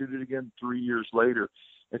someone else shoot it again 3 years later.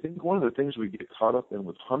 I think one of the things we get caught up in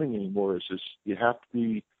with hunting anymore is you have to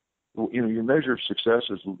be, your measure of success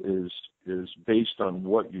is based on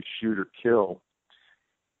what you shoot or kill.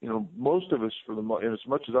 Most of us, and as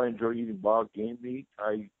much as I enjoy eating wild game meat,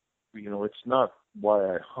 it's not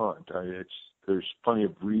why I hunt. There's plenty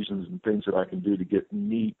of reasons and things that I can do to get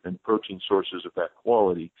meat and protein sources of that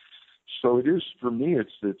quality. So it is, for me,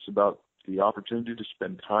 it's about the opportunity to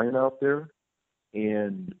spend time out there.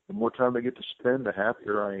 And the more time I get to spend, the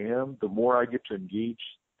happier I am. The more I get to engage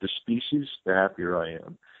the species, the happier I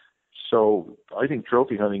am. So I think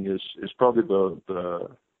trophy hunting is probably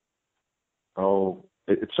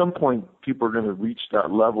at some point people are going to reach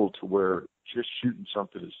that level to where just shooting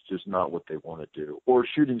something is just not what they want to do, or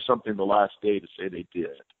shooting something the last day to say they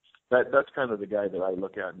did. That's kind of the guy that I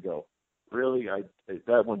look at and go, really?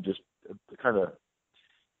 That one just kind of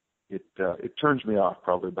it turns me off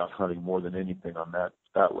probably about hunting more than anything on that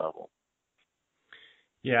level.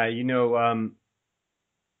 Yeah,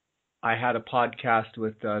 I had a podcast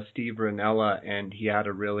with Steve Ranella, and he had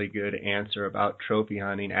a really good answer about trophy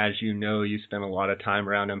hunting. As you know, you spent a lot of time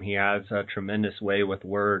around him. He has a tremendous way with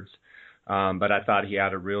words, but I thought he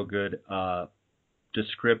had a real good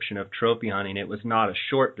description of trophy hunting. It was not a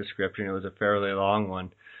short description. It was a fairly long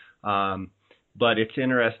one. But it's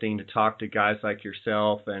interesting to talk to guys like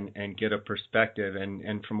yourself and get a perspective.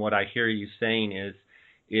 And from what I hear you saying is,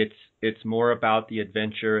 it's more about the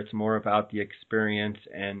adventure, it's more about the experience,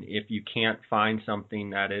 and if you can't find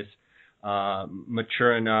something that is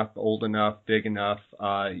mature enough, old enough, big enough,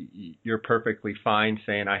 you're perfectly fine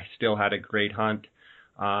saying I still had a great hunt,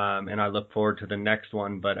 and I look forward to the next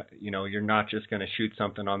one. But you're not just going to shoot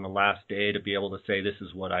something on the last day to be able to say this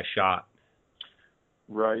is what I shot.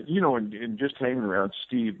 Right. And just hanging around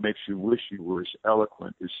Steve makes you wish you were as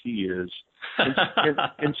eloquent as he is.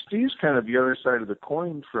 And Steve's kind of the other side of the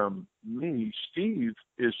coin from me. Steve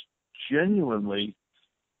is genuinely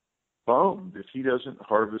bummed if he doesn't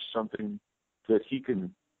harvest something that he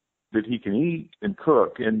can that he can eat and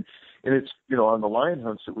cook. And it's, you know, on the lion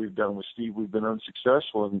hunts that we've done with Steve, we've been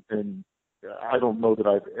unsuccessful. And I don't know that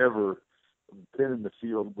I've ever been in the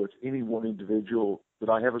field with any one individual that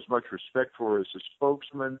I have as much respect for as a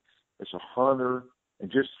spokesman, as a hunter,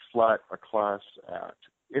 and just flat a class act.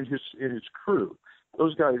 In his crew.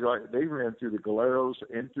 Those guys, they ran through the Galeros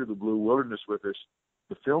and through the Blue Wilderness with us.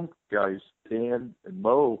 The film guys, Dan and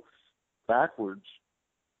Mo, backwards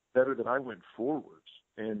better than I went forwards.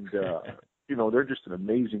 And, you know, they're just an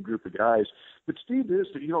amazing group of guys. But Steve is,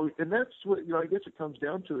 you know, and that's what, you know, I guess it comes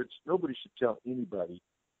down to, it's nobody should tell anybody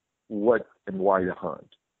what and why to hunt.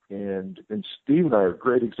 And Steve and I are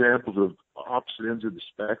great examples of opposite ends of the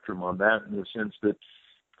spectrum on that, in the sense that,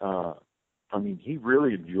 I mean, he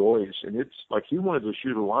really enjoys, and it's like he wanted to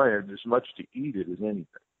shoot a lion as much to eat it as anything.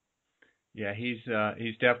 Yeah,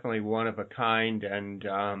 he's definitely one of a kind, and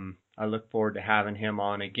I look forward to having him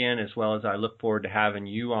on again, as well as I look forward to having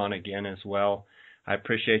you on again as well. I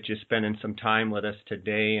appreciate you spending some time with us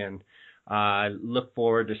today, and I look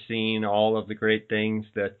forward to seeing all of the great things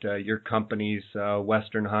that your companies,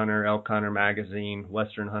 Western Hunter, Elk Hunter Magazine,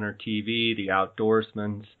 Western Hunter TV, The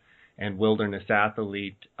Outdoorsman's, and Wilderness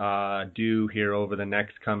Athlete do here over the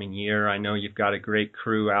next coming year. I know you've got a great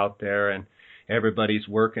crew out there, and everybody's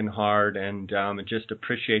working hard, and I just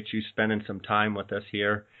appreciate you spending some time with us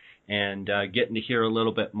here and getting to hear a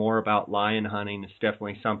little bit more about lion hunting. It's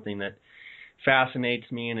definitely something that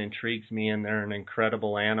fascinates me and intrigues me, and they're an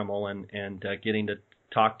incredible animal, and getting to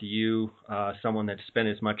talk to you, someone that's spent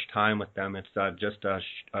as much time with them, it's just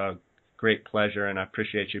a great pleasure, and I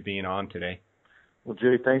appreciate you being on today. Well,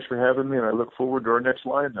 Jay, thanks for having me, and I look forward to our next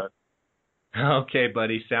lion hunt. Okay,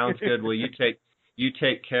 buddy. Sounds good. Well, you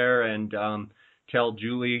take care, and tell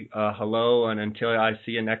Julie hello, and until I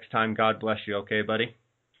see you next time, God bless you. Okay, buddy?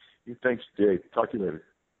 Thanks, Jay. Talk to you later.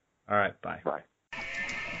 All right, bye. Bye.